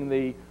increasing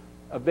the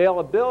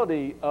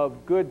availability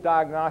of good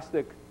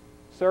diagnostic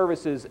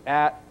services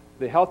at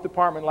the health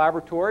department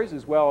laboratories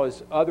as well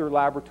as other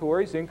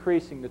laboratories,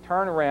 increasing the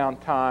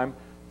turnaround time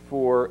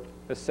for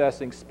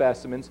assessing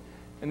specimens.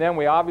 And then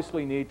we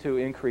obviously need to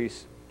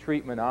increase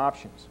treatment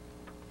options.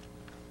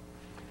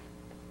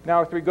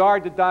 Now, with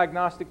regard to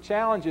diagnostic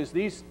challenges,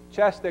 these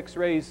chest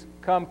x-rays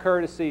come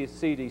courtesy of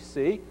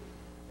CDC,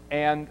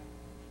 and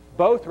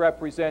both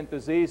represent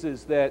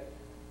diseases that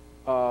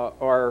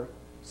are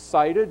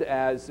cited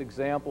as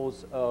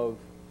examples of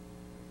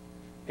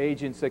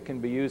agents that can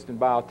be used in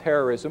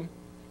bioterrorism.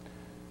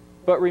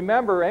 But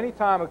remember,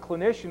 anytime a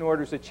clinician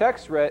orders a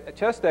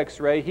chest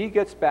x-ray, he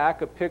gets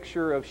back a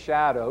picture of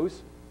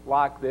shadows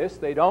like this.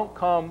 They don't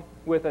come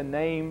with a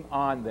name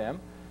on them.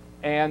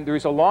 And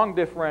there's a long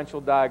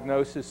differential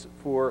diagnosis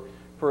for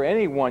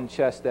any one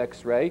chest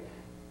x-ray.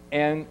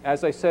 And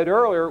as I said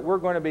earlier, we're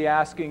going to be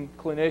asking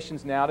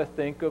clinicians now to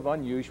think of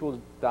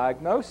unusual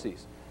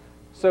diagnoses.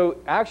 So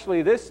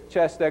actually, this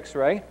chest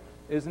x-ray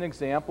is an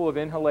example of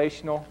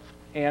inhalational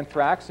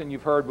anthrax, and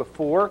you've heard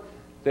before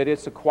that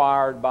it's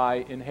acquired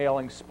by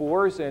inhaling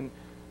spores, and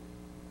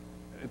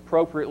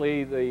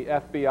appropriately the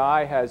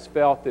FBI has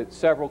felt that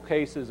several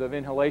cases of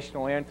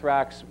inhalational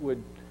anthrax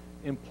would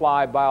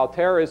imply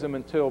bioterrorism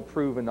until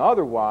proven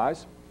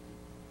otherwise.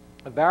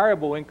 A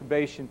variable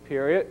incubation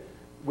period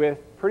with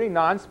pretty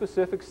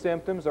nonspecific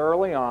symptoms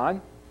early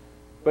on,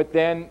 but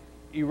then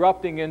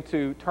erupting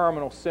into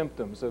terminal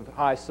symptoms of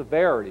high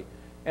severity.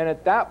 And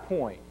at that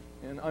point,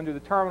 and under the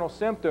terminal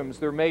symptoms,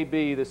 there may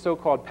be the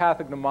so-called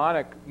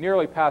pathognomonic,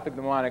 nearly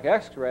pathognomonic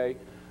x-ray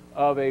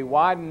of a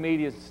widened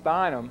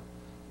mediastinum,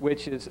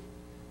 which is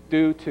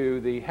due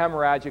to the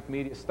hemorrhagic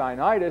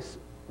mediastinitis,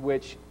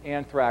 which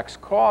anthrax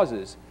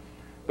causes.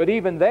 But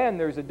even then,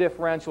 there's a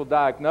differential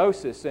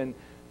diagnosis, and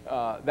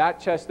that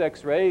chest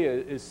x-ray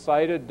is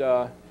cited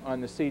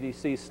on the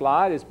CDC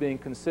slide as being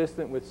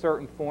consistent with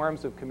certain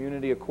forms of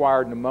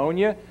community-acquired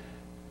pneumonia,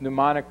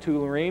 pneumonic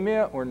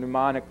tularemia, or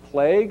pneumonic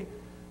plague,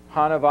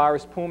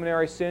 hantavirus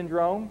pulmonary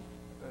syndrome,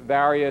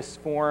 various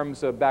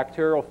forms of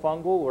bacterial,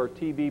 fungal, or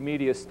TB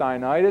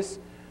mediastinitis,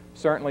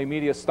 certainly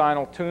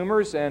mediastinal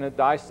tumors, and a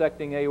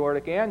dissecting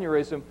aortic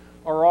aneurysm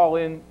are all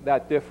in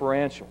that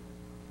differential.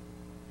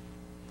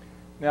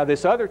 Now,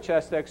 this other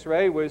chest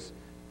x-ray was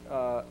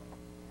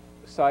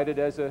cited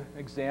as an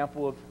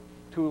example of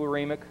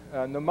tularemic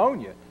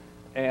pneumonia.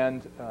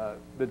 And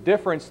the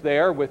difference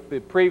there with the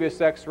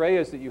previous x-ray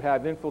is that you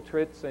have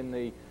infiltrates in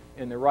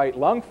the right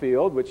lung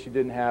field, which you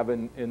didn't have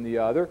in the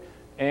other,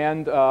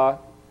 and the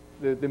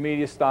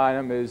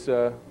mediastinum is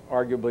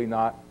arguably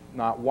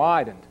not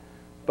widened.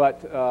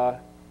 But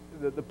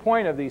the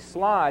point of these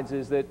slides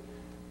is that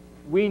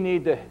we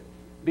need to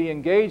be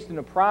engaged in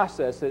a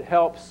process that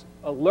helps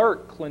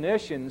alert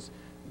clinicians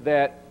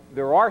that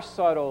there are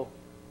subtle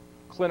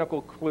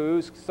clinical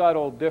clues,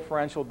 subtle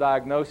differential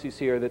diagnoses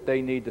here that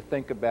they need to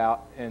think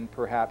about and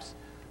perhaps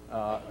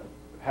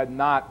had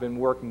not been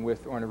working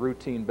with on a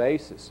routine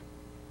basis.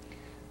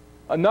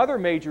 Another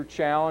major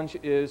challenge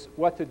is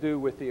what to do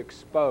with the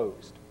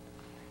exposed.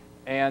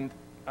 And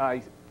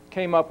I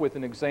came up with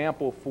an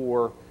example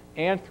for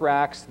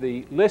anthrax.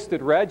 The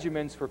listed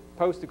regimens for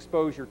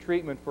post-exposure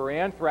treatment for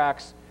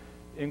anthrax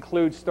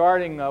include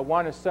starting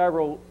one of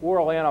several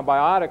oral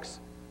antibiotics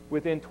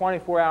within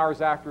 24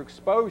 hours after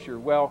exposure.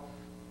 Well,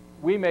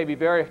 we may be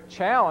very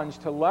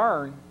challenged to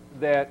learn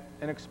that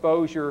an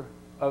exposure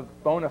of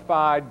bona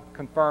fide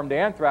confirmed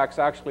anthrax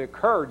actually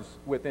occurs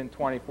within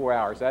 24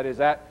 hours. That is,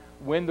 that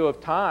window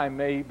of time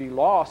may be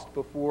lost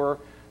before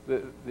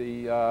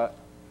the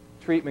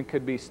treatment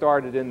could be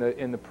started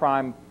in the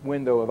prime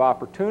window of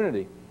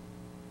opportunity.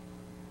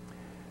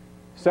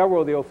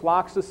 Several of the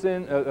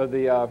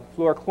the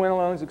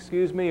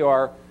fluoroquinolones,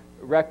 are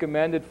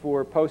recommended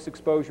for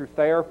post-exposure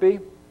therapy.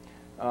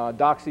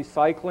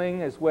 Doxycycline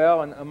as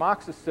well, and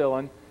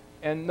amoxicillin.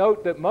 And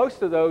note that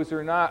most of those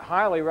are not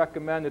highly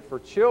recommended for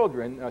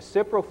children.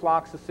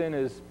 Ciprofloxacin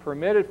is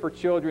permitted for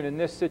children in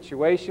this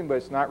situation, but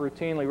it's not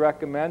routinely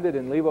recommended.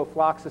 And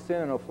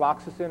levofloxacin and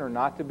ofloxacin are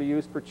not to be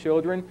used for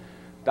children.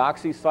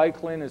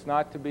 Doxycycline is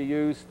not to be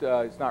used.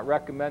 It's not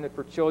recommended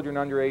for children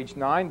under age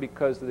 9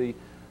 because of the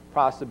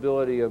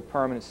possibility of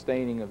permanent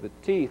staining of the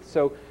teeth.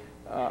 So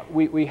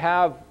we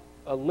have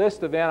a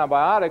list of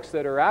antibiotics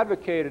that are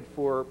advocated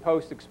for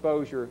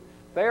post-exposure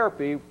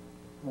therapy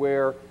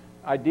where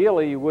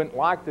ideally you wouldn't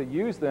like to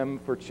use them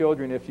for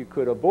children if you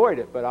could avoid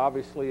it, but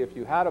obviously if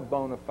you had a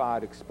bona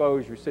fide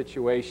exposure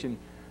situation,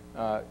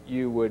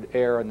 you would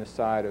err on the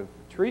side of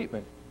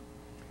treatment.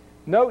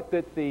 Note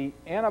that the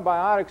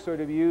antibiotics are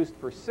to be used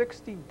for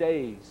 60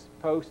 days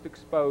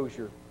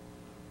post-exposure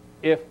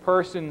if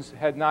persons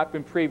had not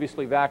been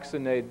previously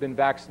vaccinated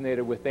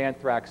with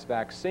anthrax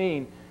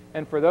vaccine.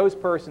 And for those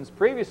persons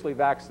previously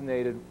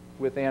vaccinated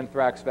with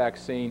anthrax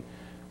vaccine,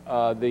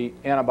 the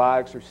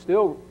antibiotics are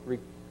still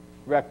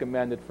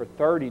recommended for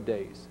 30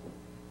 days.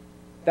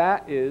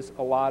 That is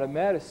a lot of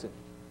medicine.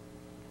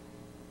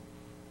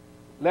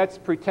 Let's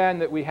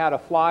pretend that we had a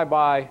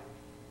flyby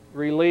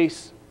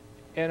release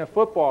in a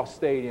football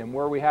stadium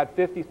where we had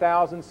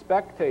 50,000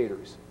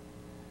 spectators.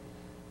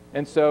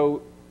 And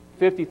so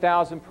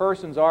 50,000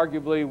 persons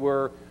arguably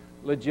were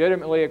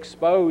legitimately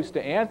exposed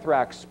to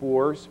anthrax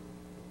spores.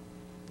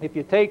 If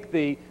you take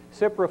the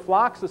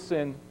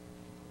ciprofloxacin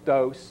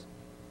dose,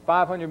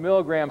 500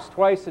 milligrams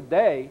twice a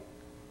day,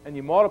 and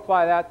you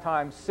multiply that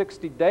times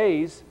 60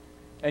 days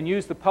and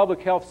use the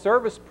public health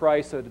service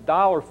price of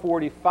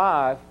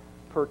 $1.45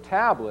 per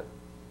tablet,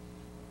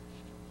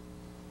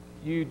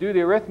 you do the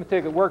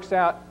arithmetic, it works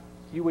out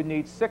you would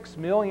need 6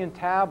 million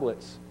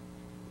tablets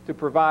to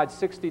provide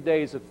 60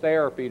 days of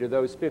therapy to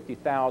those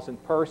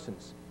 50,000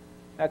 persons.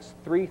 That's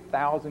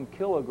 3,000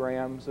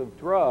 kilograms of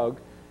drug,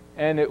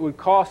 and it would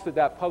cost at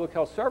that public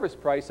health service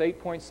price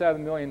 $8.7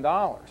 million.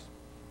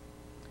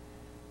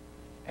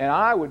 And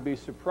I would be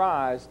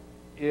surprised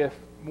if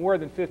more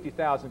than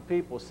 50,000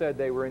 people said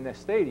they were in the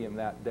stadium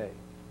that day.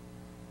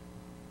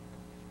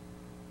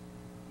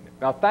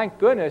 Now, thank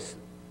goodness,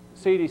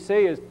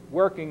 CDC is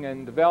working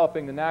and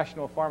developing the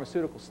National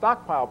Pharmaceutical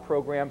Stockpile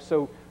Program,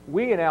 so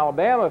we in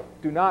Alabama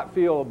do not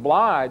feel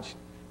obliged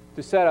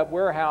to set up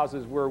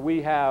warehouses where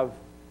we have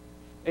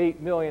 $8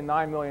 million,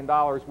 $9 million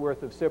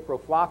worth of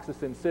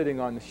ciprofloxacin sitting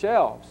on the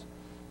shelves.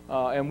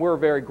 And we're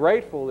very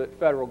grateful that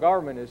federal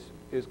government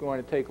is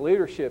going to take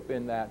leadership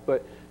in that.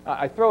 But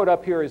I throw it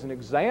up here as an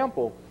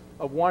example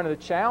of one of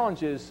the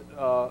challenges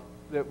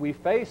that we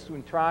face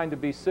when trying to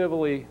be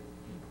civilly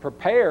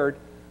prepared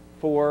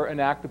for an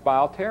act of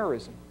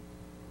bioterrorism.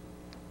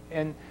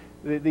 And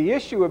the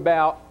issue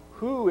about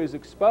who is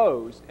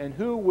exposed and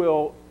who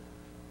will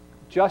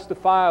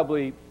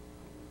justifiably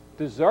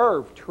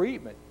deserve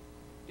treatment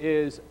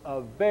is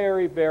a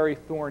very, very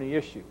thorny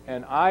issue.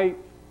 And I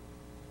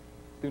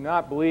do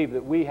not believe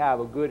that we have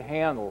a good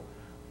handle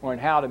on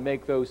how to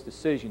make those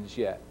decisions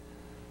yet.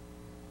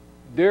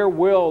 There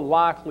will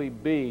likely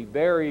be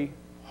very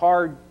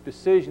hard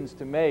decisions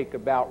to make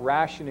about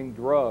rationing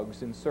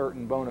drugs in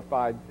certain bona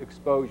fide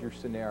exposure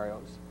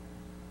scenarios.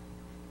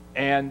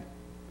 And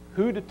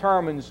who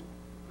determines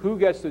who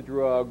gets the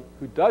drug,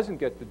 who doesn't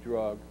get the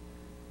drug,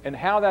 and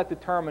how that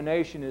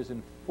determination is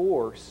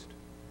enforced,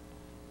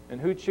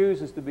 and who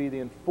chooses to be the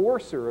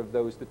enforcer of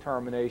those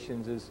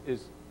determinations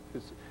is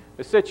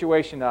a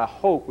situation that I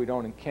hope we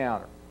don't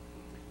encounter.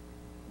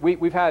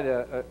 We've had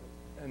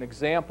an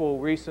example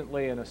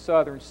recently in a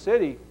southern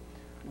city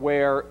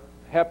where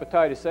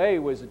hepatitis A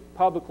was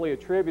publicly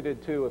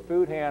attributed to a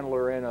food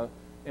handler in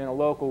a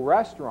local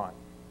restaurant.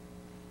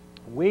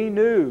 We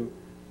knew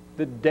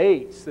the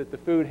dates that the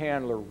food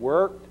handler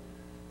worked.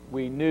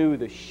 We knew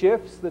the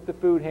shifts that the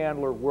food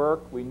handler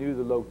worked. We knew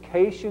the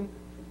location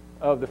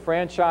of the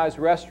franchise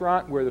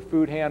restaurant where the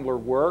food handler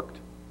worked.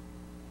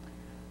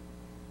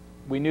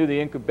 We knew the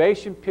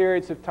incubation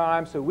periods of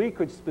time, so we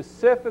could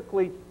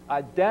specifically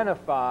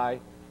identify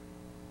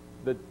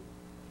the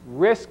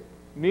risk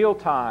meal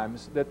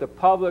times that the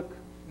public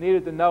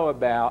needed to know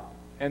about,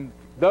 and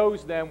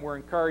those then were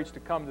encouraged to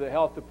come to the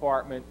health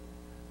department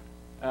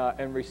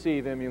and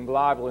receive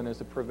immunoglobulin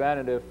as a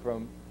preventative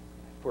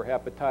for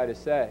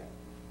hepatitis A.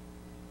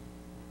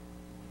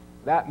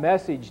 That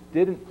message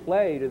didn't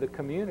play to the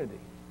community.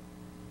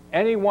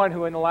 Anyone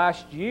who in the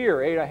last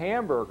year ate a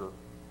hamburger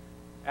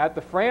at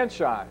the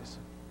franchise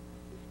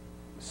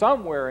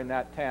somewhere in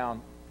that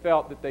town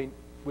felt that they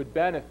would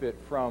benefit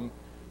from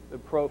the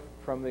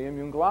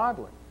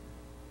immunoglobulin.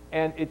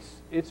 And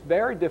it's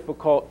very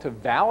difficult to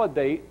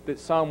validate that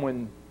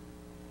someone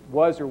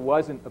was or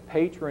wasn't a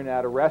patron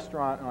at a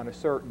restaurant on a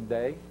certain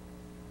day.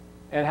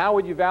 And how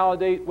would you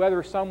validate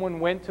whether someone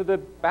went to the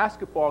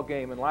basketball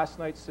game in last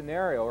night's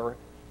scenario or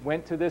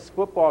went to this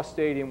football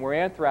stadium where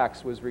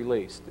anthrax was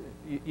released?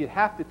 You'd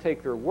have to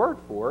take their word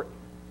for it,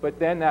 but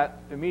then that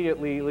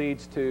immediately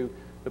leads to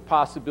the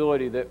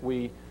possibility that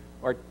we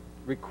are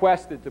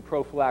requested to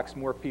prophylax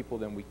more people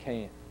than we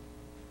can.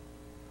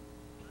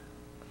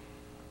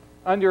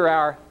 Under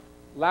our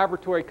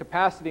laboratory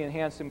capacity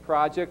enhancement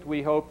project,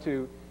 we hope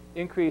to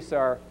increase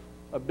our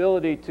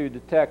ability to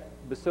detect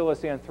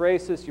Bacillus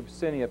anthracis,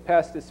 Yersinia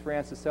pestis,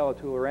 Francisella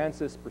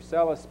tularensis,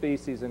 Brucella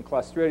species, and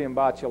Clostridium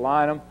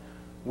botulinum.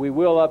 We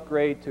will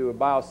upgrade to a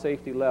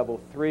biosafety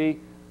level 3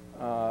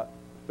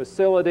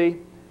 facility.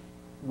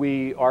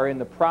 We are in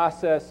the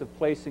process of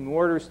placing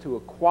orders to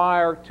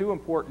acquire 2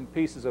 important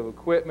pieces of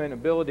equipment: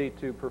 ability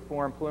to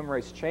perform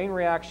polymerase chain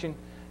reaction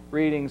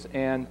readings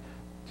and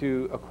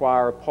to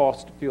acquire a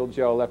pulsed field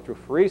gel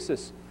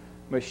electrophoresis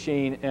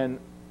machine. And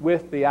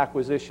with the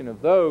acquisition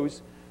of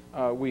those,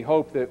 we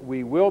hope that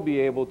we will be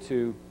able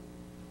to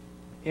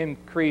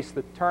increase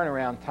the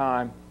turnaround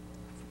time,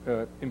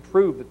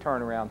 improve the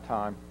turnaround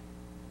time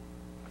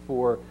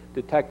for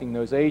detecting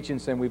those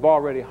agents. And we've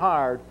already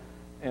hired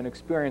an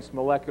experienced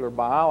molecular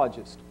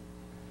biologist.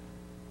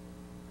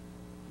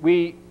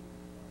 We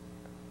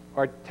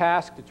are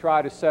tasked to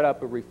try to set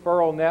up a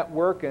referral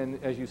network,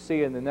 and as you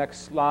see in the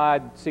next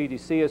slide,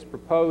 CDC has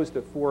proposed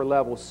a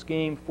 4-level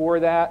scheme for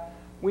that.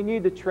 we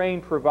need to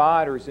train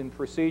providers in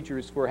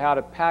procedures for how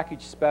to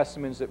package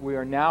specimens that we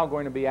are now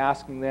going to be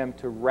asking them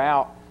to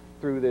route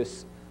through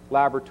this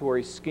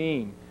laboratory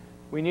scheme.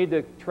 We need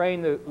to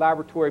train the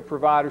laboratory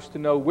providers to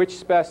know which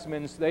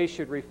specimens they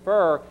should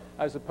refer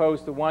as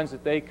opposed to ones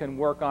that they can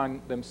work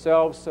on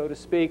themselves, so to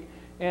speak,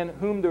 and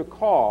whom to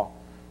call.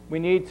 We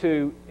need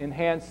to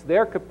enhance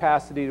their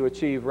capacity to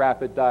achieve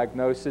rapid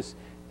diagnosis,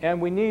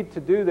 and we need to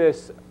do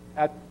this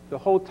at the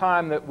whole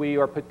time that we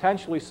are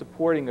potentially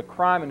supporting a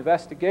crime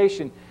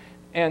investigation.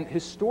 And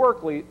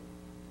historically,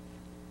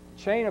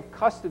 chain of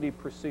custody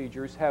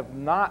procedures have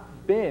not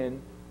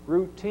been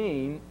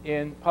routine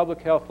in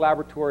public health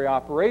laboratory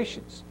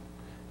operations.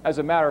 As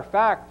a matter of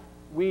fact,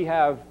 we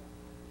have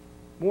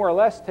more or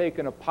less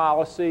taken a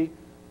policy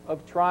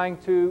of trying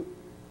to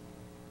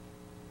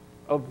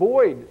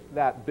avoid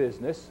that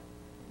business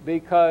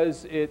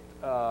because it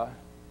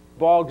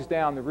bogs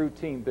down the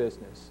routine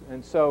business.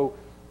 And so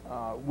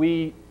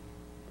we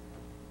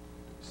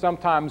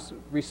sometimes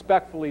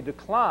respectfully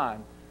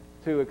decline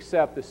to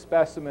accept a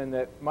specimen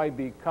that might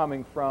be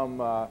coming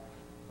from a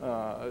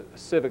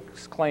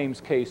civics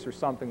claims case or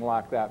something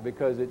like that,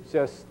 because it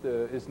just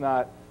is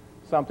not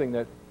something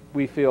that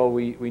we feel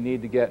we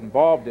need to get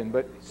involved in.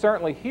 But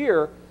certainly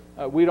here,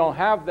 we don't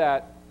have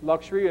that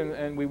luxury,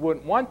 and we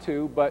wouldn't want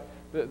to, but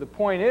the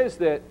point is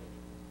that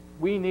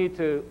we need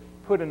to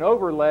put an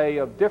overlay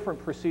of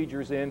different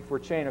procedures in for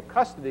chain of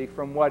custody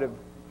from what are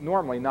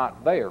normally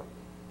not there.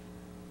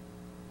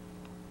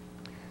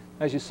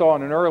 As you saw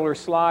in an earlier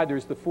slide,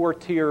 there's the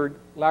 4-tiered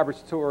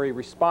laboratory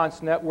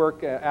response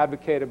network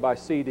advocated by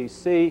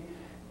CDC,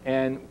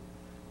 and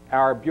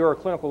our Bureau of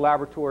Clinical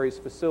Laboratories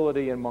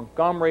facility in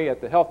Montgomery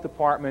at the Health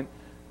Department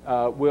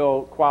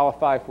will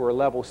qualify for a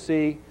Level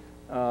C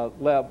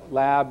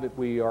lab that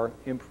we are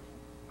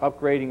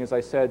upgrading, as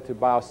I said, to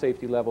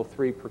Biosafety Level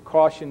 3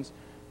 precautions.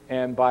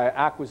 And by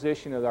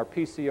acquisition of our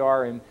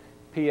PCR and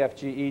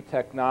PFGE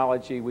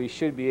technology, we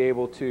should be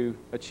able to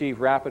achieve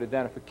rapid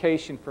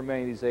identification for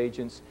many of these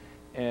agents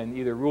and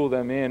either rule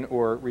them in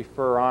or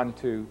refer on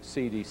to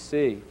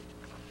CDC.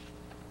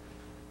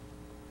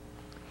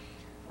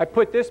 I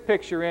put this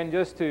picture in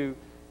just to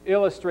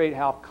illustrate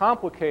how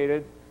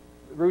complicated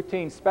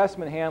routine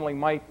specimen handling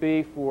might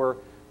be for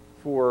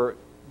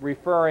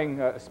referring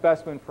a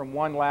specimen from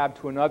one lab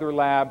to another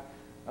lab.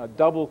 A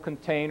double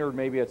container,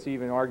 maybe it's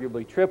even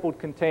arguably tripled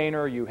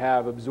container. You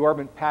have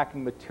absorbent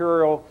packing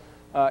material.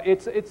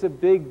 It's a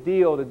big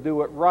deal to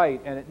do it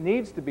right, and it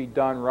needs to be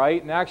done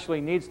right, and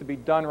actually needs to be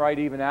done right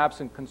even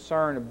absent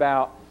concern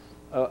about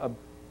an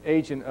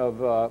agent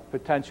of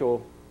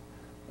potential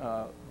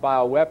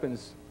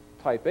bioweapons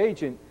type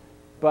agent.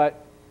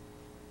 But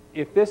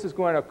if this is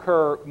going to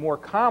occur more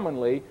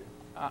commonly,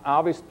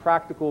 obvious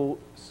practical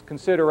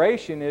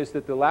consideration is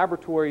that the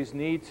laboratories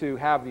need to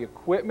have the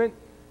equipment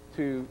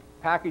to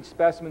package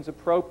specimens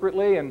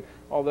appropriately, and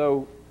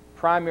although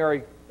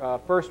primary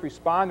first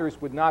responders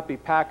would not be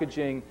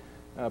packaging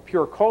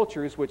pure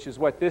cultures, which is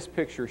what this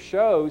picture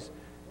shows,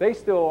 they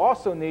still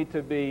also need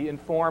to be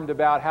informed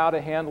about how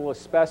to handle a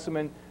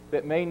specimen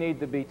that may need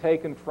to be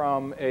taken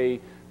from a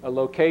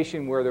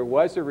location where there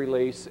was a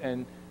release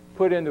and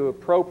put into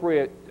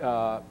appropriate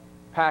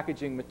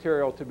packaging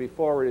material to be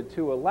forwarded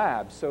to a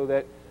lab, so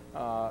that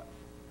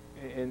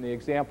in the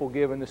example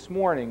given this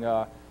morning,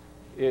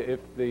 if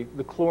the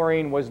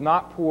chlorine was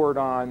not poured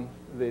on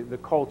the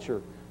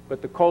culture,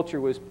 but the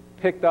culture was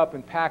picked up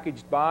and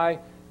packaged by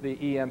the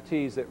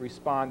EMTs that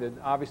responded,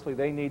 obviously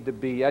they need to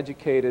be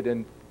educated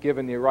and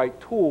given the right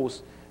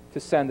tools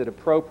to send it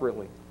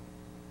appropriately.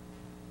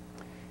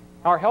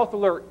 Our Health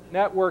Alert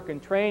Network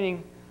and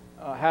training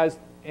has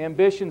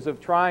ambitions of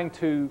trying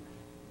to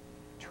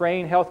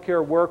train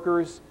healthcare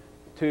workers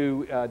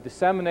to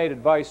disseminate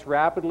advice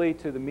rapidly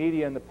to the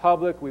media and the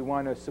public. We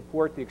want to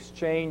support the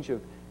exchange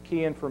of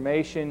key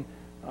information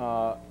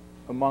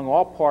among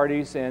all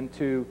parties and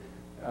to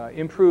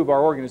improve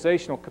our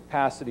organizational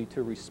capacity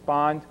to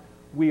respond.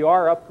 We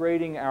are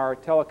upgrading our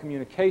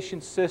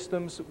telecommunications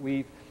systems.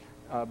 We've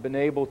been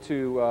able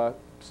to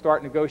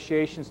start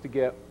negotiations to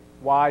get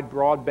wide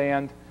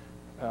broadband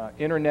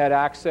internet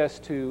access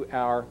to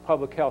our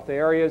public health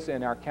areas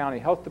and our county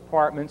health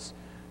departments.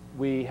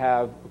 We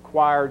have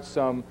acquired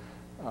some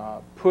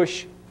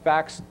push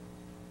fax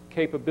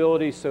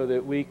capabilities so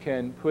that we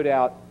can put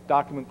out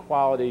document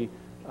quality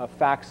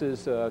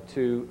faxes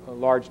to a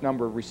large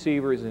number of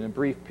receivers in a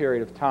brief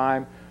period of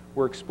time.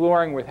 We're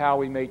exploring with how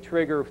we may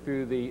trigger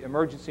through the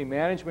Emergency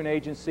Management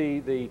Agency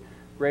the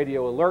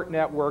radio alert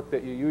network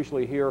that you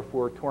usually hear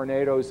for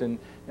tornadoes and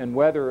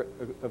weather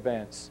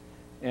events.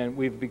 And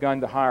we've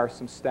begun to hire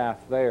some staff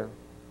there.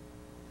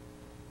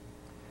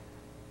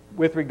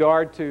 With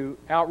regard to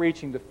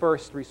outreaching to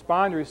first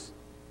responders,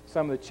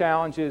 some of the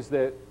challenges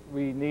that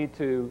we need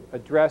to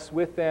address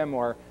with them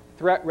are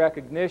threat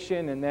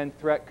recognition and then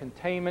threat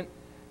containment,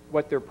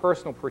 what their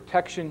personal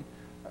protection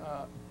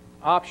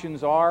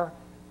options are,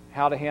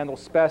 how to handle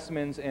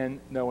specimens, and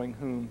knowing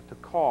whom to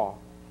call.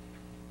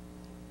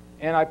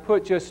 And I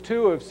put just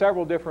two of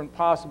several different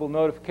possible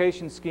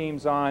notification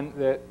schemes on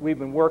that we've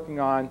been working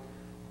on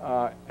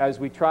as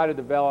we try to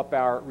develop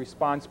our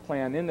response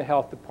plan in the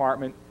health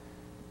department.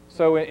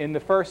 So in the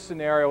first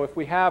scenario, if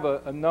we have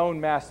a known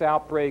mass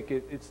outbreak,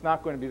 it's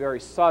not going to be very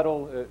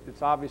subtle.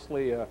 It's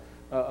obviously a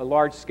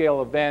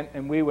large-scale event,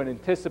 and we would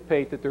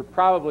anticipate that there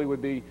probably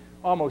would be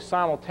almost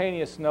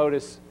simultaneous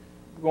notice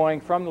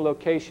going from the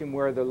location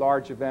where the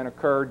large event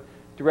occurred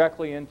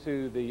directly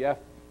into the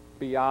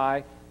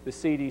FBI, the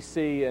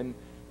CDC, and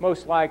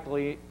most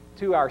likely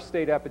to our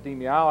state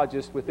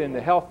epidemiologist within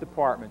the health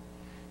department.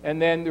 And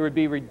then there would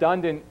be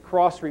redundant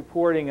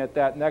cross-reporting at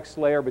that next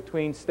layer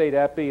between state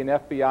epi and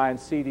FBI and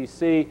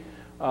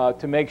CDC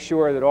to make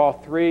sure that all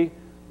three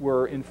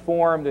were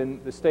informed,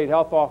 and the state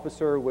health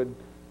officer would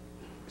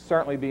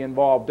certainly be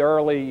involved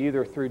early,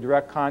 either through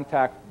direct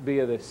contact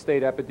via the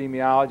state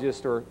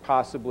epidemiologist or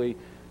possibly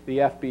the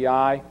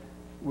FBI.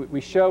 We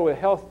show a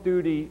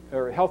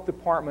health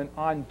department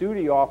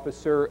on-duty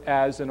officer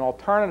as an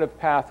alternative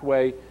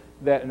pathway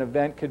that an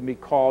event could be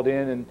called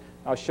in, and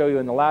I'll show you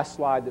in the last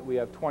slide that we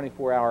have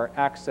 24-hour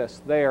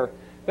access there.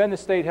 Then the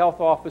state health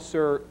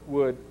officer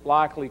would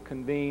likely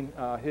convene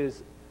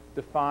his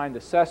defined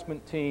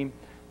assessment team,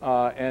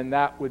 and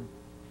that would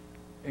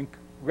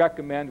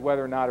recommend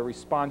whether or not a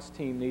response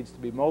team needs to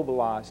be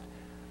mobilized.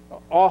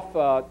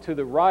 Off to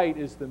the right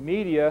is the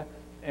media,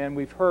 and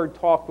we've heard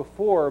talk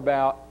before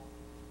about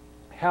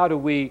how do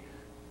we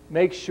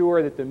make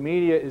sure that the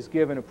media is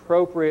given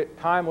appropriate,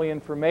 timely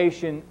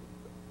information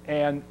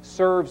and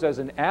serves as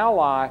an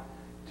ally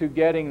to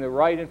getting the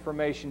right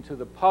information to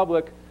the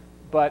public,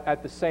 but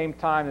at the same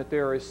time that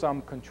there is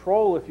some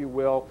control, if you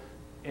will,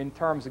 in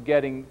terms of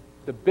getting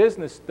the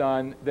business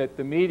done, that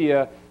the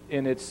media,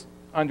 in its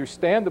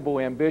understandable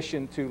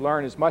ambition to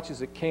learn as much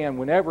as it can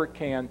whenever it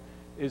can,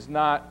 is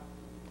not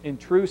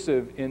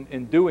intrusive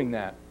in doing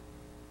that.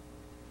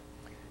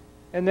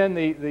 And then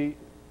the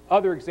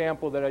other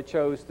example that I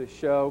chose to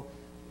show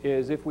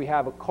is if we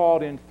have a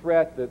called-in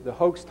threat, the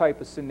hoax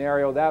type of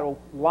scenario, that will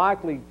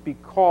likely be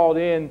called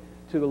in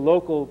to the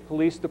local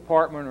police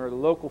department or the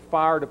local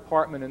fire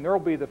department, and they'll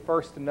be the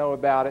first to know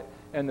about it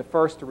and the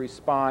first to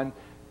respond.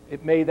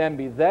 It may then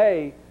be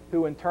they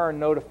who in turn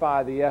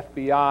notify the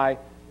FBI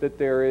that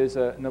there is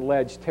an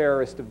alleged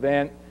terrorist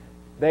event.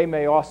 They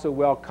may also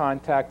well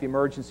contact the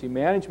Emergency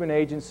Management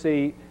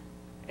Agency,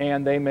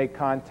 and they may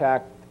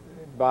contact,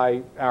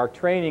 by our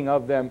training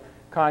of them,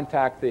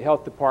 contact the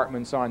health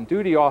department's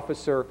on-duty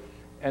officer,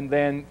 and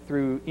then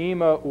through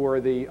EMA or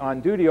the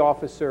on-duty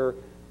officer,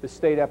 the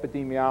state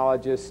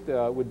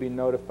epidemiologist would be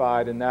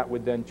notified, and that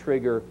would then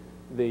trigger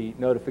the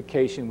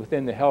notification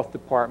within the health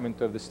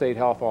department of the state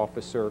health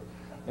officer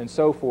and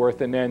so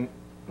forth. And then,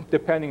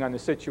 depending on the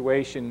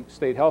situation,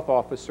 state health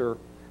officer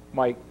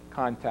might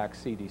contact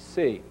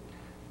CDC.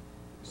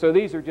 So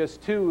these are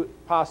just two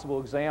possible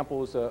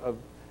examples of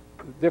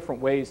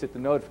different ways that the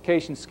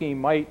notification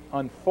scheme might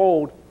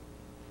unfold.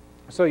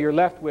 So you're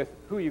left with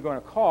who you're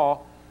going to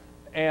call,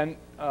 and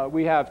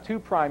we have two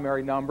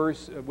primary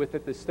numbers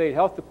at the state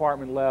health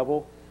department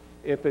level.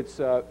 If it's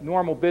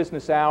normal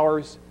business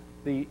hours,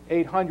 the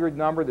 800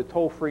 number, the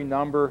toll-free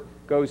number,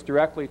 goes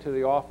directly to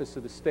the office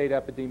of the state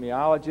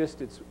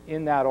epidemiologist. It's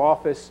in that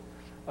office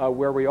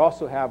where we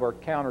also have our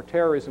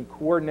counterterrorism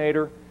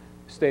coordinator.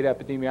 State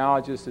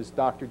epidemiologist is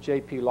Dr.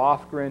 J.P.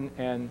 Lofgren,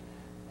 and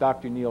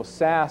Dr. Neil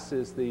Sass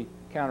is the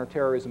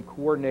counterterrorism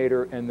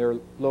coordinator, and their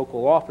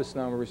local office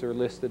numbers are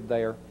listed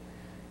there.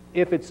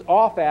 If it's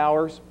off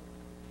hours,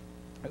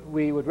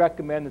 we would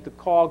recommend that the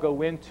call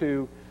go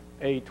into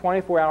a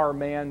 24-hour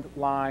manned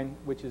line,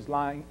 which is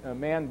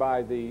manned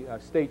by the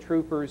state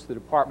troopers, the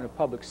Department of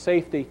Public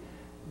Safety.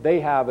 They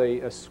have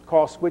a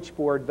call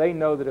switchboard. They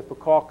know that if a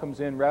call comes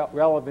in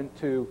relevant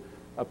to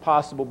a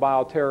possible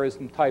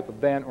bioterrorism type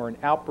event or an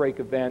outbreak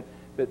event,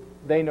 that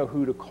they know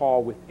who to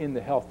call within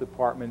the health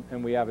department,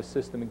 and we have a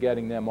system of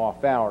getting them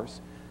off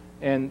hours.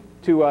 And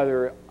two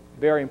other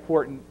very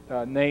important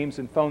names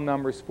and phone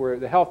numbers for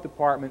the health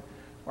department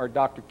are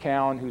Dr.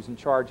 Cowan, who's in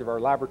charge of our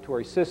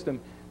laboratory system,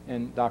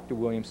 and Dr.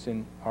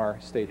 Williamson, our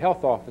state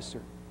health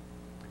officer.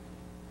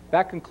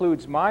 That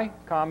concludes my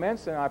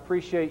comments, and I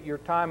appreciate your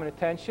time and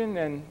attention,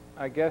 and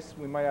I guess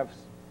we might have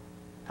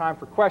time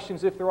for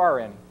questions if there are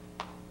any.